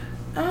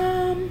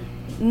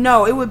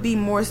 No, it would be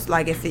more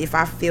like if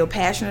I feel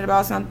passionate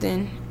about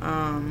something,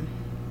 I'm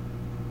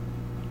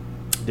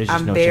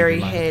very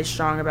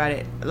headstrong about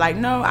it. Like,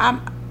 no,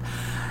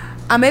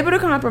 I'm able to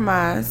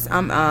compromise.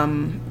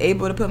 I'm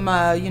able to put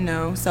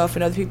my, self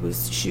in other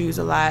people's shoes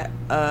a lot.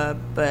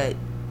 But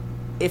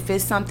if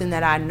it's something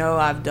that I know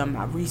I've done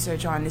my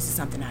research on, this is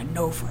something I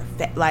know for a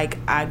fact, like,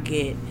 I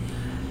get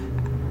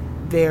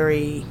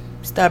very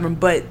stubborn.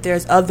 But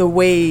there's other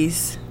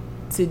ways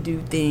to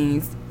do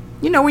things.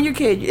 When you're a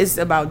kid, it's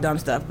about dumb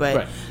stuff. But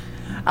right.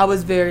 I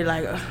was very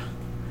like,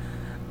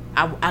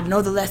 I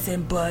know the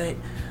lesson, but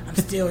I'm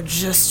still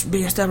just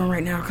being stubborn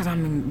right now because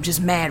I'm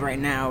just mad right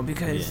now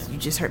because you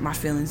just hurt my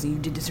feelings and you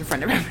did this in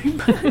front of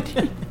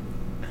everybody.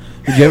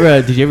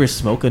 Did you ever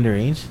smoke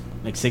underage,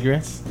 like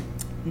cigarettes?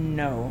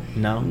 No.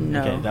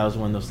 Okay, that was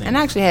one of those things. And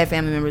I actually had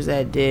family members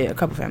that did, a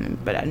couple family,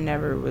 but I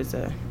never was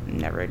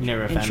never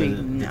a fan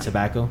of the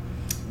tobacco.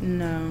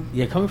 No.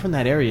 Yeah, coming from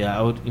that area,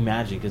 I would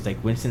imagine, because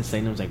like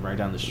Winston-Salem was like right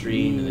down the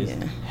street, and it's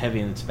heavy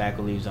in the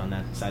tobacco leaves on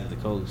that side of the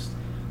coast.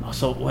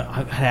 So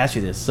I had to ask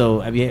you this. So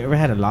have you ever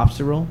had a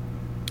lobster roll?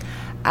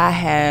 I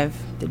have.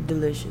 They're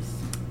delicious.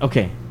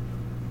 Okay.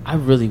 I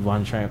really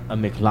want to try a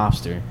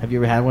McLobster. Have you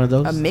ever had one of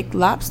those? A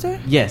McLobster?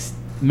 Yes.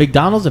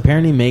 McDonald's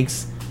apparently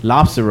makes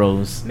lobster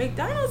rolls.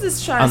 McDonald's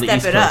is trying to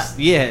step it up.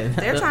 Yeah.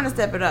 They're trying to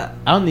step it up.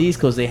 On the East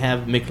Coast, they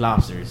have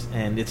McLobsters,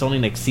 and it's only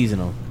like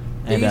seasonal.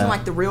 They're using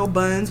like the real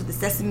buns with the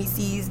sesame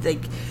seeds. Like,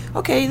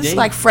 okay, this is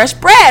like fresh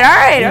bread. All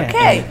right,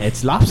 okay.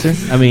 It's lobster.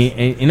 I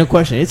mean, no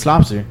question, it's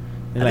lobster.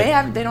 They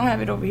don't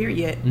have it over here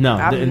yet. No,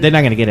 they're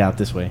not gonna get it out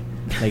this way.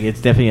 Like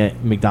it's definitely a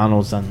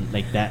McDonald's on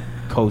like that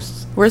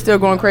coast. We're still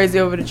going crazy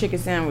over the chicken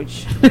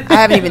sandwich. I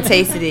haven't even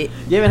tasted it.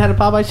 You haven't had a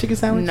Popeye chicken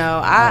sandwich?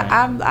 No,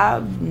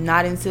 I'm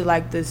not into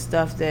like the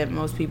stuff that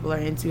most people are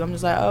into. I'm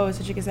just like, oh,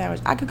 it's a chicken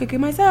sandwich. I could cook it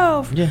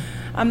myself. Yeah.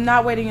 I'm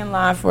not waiting in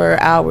line for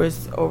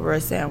hours over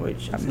a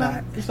sandwich. It's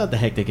not the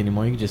hectic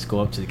anymore. You can just go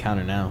up to the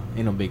counter now.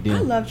 Ain't no big deal. I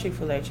love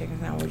Chick-fil-A chicken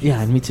sandwiches.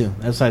 Yeah, me too.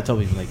 That's why I told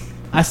people, like,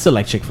 I still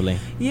like Chick-fil-A.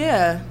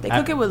 Yeah, they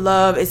cook it with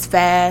love. It's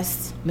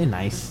fast. They're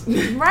nice.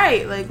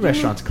 Right. Like the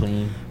restaurant's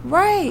clean.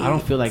 Right. I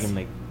don't feel like I'm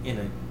like in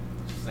a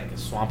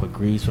swamp of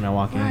grease when I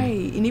walk in.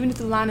 Right. And even if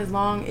the line is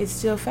long, it's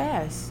still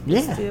fast. Yeah.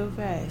 It's still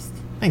fast.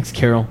 Thanks,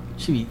 Carol.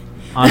 She be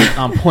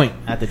on point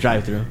at the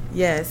drive-thru.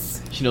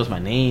 Yes. She knows my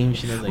name.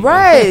 She knows like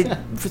right.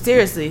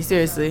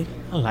 Seriously.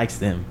 I likes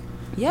them.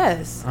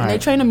 Yes. All and right.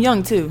 they train them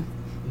young too.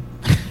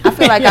 I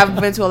feel like I've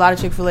been to a lot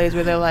of Chick-fil-A's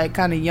where they're like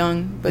kind of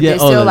young, but they're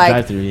still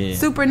like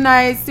super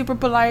nice, super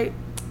polite.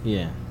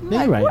 Yeah.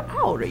 Like, right.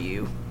 How old are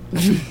you?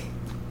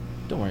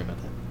 Don't worry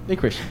about that. They're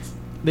Christians.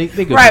 They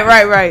good.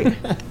 Right.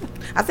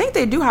 I think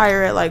they do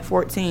hire at like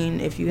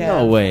 14 if you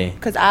have. No way.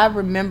 Because I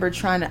remember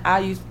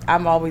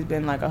I've always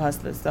been like a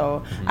hustler,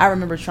 so I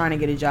remember trying to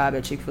get a job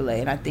at Chick-fil-A,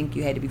 and I think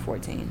you had to be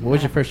 14. What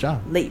was your first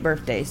job? Late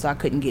birthday, so I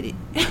couldn't get it.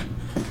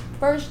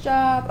 First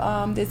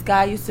job, this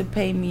guy used to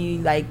pay me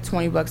like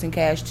 $20 in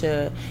cash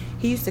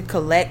he used to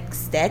collect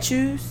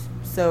statues.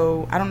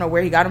 So I don't know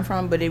where he got them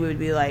from, but it would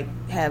be like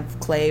have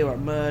clay or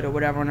mud or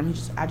whatever on them.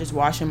 I just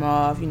wash them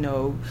off,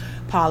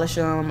 polish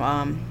them.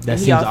 That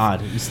seems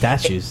odd.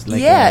 Statues,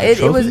 like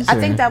it was. I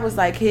think that was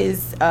like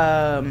his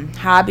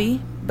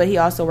hobby, but he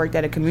also worked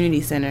at a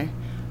community center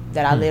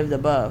that I lived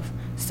above.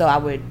 So I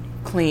would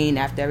clean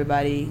after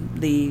everybody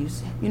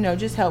leaves.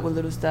 Just help with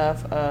little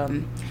stuff.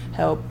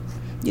 Help.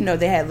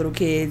 They had little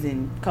kids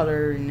and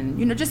color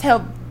and just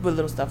help with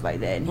little stuff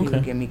like that. And he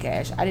would give me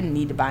cash. I didn't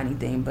need to buy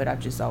anything, but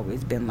I've just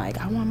always been like,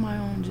 I want my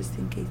own just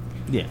in case.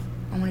 Yeah.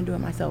 I want to do it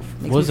myself.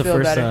 What was the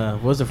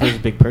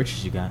first big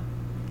purchase you got?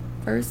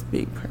 First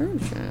big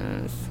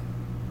purchase.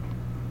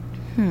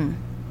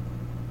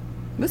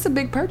 What's a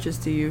big purchase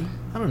to you?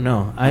 I don't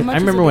know. I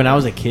remember when I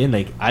was a kid,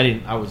 like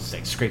I was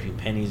like scraping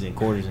pennies and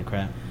quarters and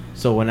crap.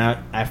 So when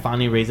I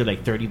finally raised it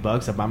like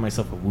 $30, I bought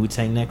myself a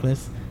Wu-Tang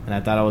necklace, and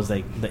I thought I was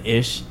like the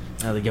ish.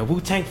 And I was like, yo,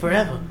 Wu-Tang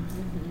forever.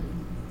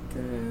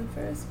 The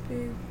first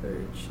big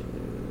purchase.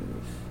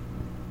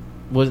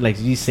 Was like,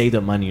 did you save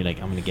the money? You're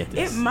like, I'm gonna get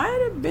this. It might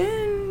have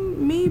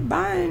been me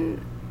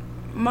buying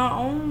my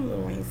own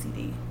Lil Wayne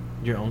CD.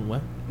 Your own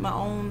what? My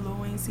own Lil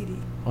Wayne CD.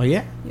 Oh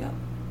yeah. Yep.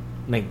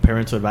 Like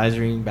parental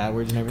advisory, bad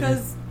words and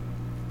everything.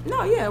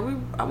 I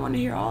want to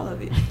hear all of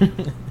it.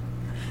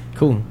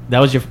 Cool.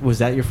 Was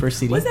that your first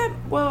CD?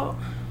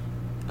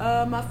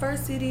 My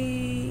first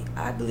CD,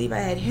 I believe I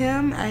had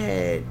him. I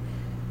had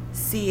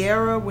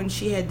Sierra when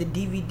she had the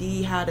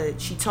DVD.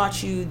 She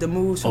taught you the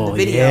moves from the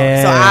video.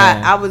 Yeah. So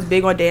I was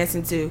big on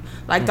dancing too.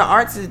 Like the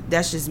arts,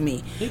 that's just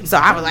me. So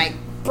I was like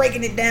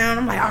breaking it down.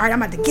 I'm like, all right,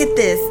 I'm about to get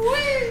this.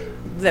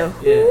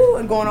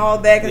 And going all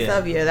back and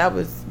stuff. Yeah, that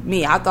was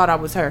me. I thought I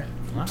was her.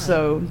 Right.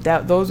 So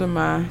those are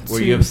my.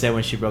 Were you upset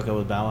when she broke up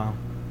with Bow Wow?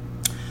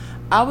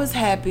 I was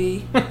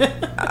happy.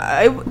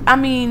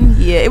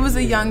 It was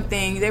a young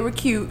thing. They were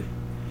cute.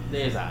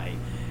 There's I.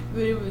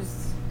 But it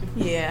was,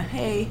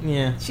 hey.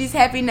 Yeah. She's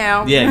happy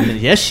now. Yeah,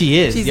 yes she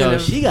is. She's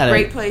in a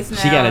great place now.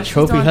 She got a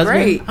trophy husband.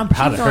 Great. I'm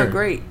proud of her. She's doing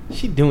great.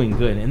 She's doing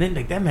good. And then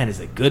like that man is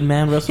a good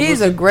man, Russell. He's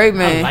Wilson. a great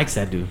man. I likes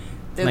that dude.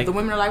 The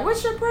women are like,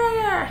 what's your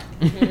prayer?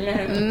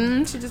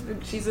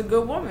 She's a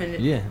good woman.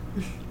 Yeah.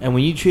 And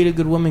when you treat a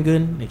good woman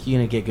good, like you're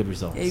gonna get good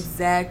results.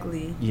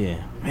 Exactly.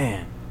 Yeah,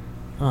 man.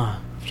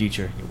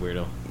 Future, you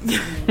weirdo.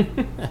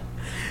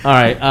 All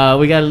right,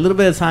 we got a little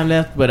bit of time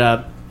left, but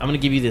I'm gonna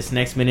give you this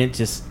next minute.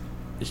 Just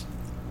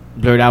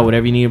blurt out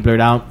whatever you need to blurt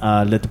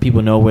out. Let the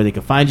people know where they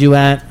can find you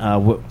at,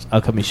 what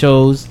upcoming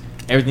shows,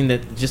 everything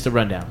just a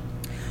rundown.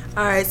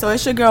 All right, so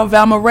it's your girl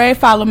Velma Rae.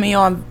 Follow me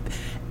on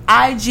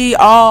IG,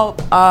 all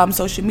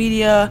social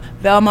media,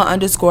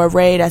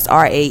 Velma_Rae. That's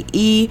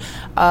RAE.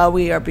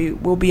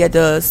 We'll be at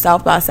the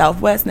South by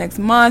Southwest next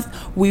month.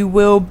 We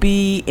will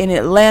be in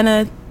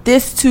Atlanta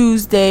this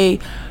Tuesday,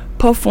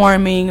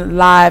 performing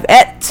live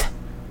at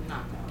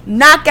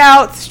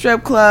Knockout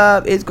Strip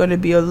Club. It's going to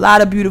be a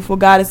lot of beautiful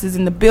goddesses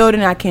in the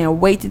building. I can't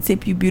wait to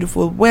tip you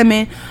beautiful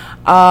women.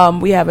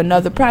 We have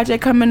another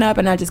project coming up,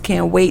 and I just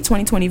can't wait.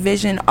 2020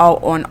 Vision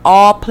on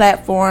all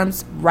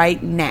platforms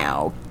right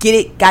now. Get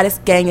it,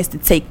 Goddess Gang is to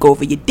take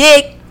over. You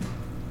dig?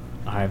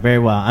 All right, very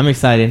well. I'm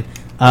excited.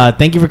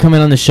 Thank you for coming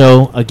on the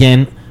show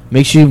again.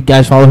 Make sure you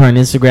guys follow her on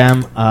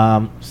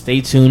Instagram. Stay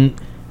tuned.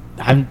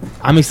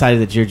 I'm excited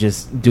that you're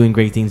just doing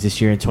great things this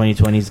year. In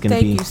 2020 is going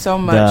to be. Thank you so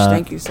much.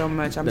 Thank you so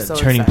much. I'm so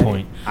turning excited.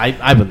 Point.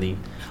 I believe.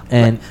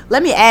 And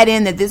let me add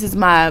in that this is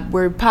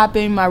we're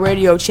popping my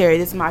radio cherry.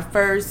 This is my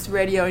first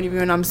radio interview,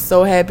 and I'm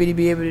so happy to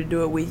be able to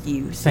do it with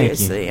you.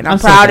 Seriously. Thank you. And I'm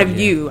proud of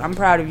you. I'm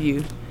proud of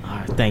you. All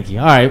right, thank you.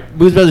 All right,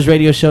 Booze Brothers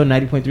Radio Show,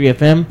 90.3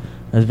 FM.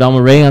 That's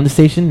Velma Rae on the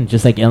station,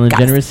 just like Ellen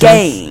DeGeneres says.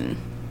 Gang.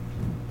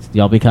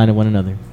 Y'all be kind to one another.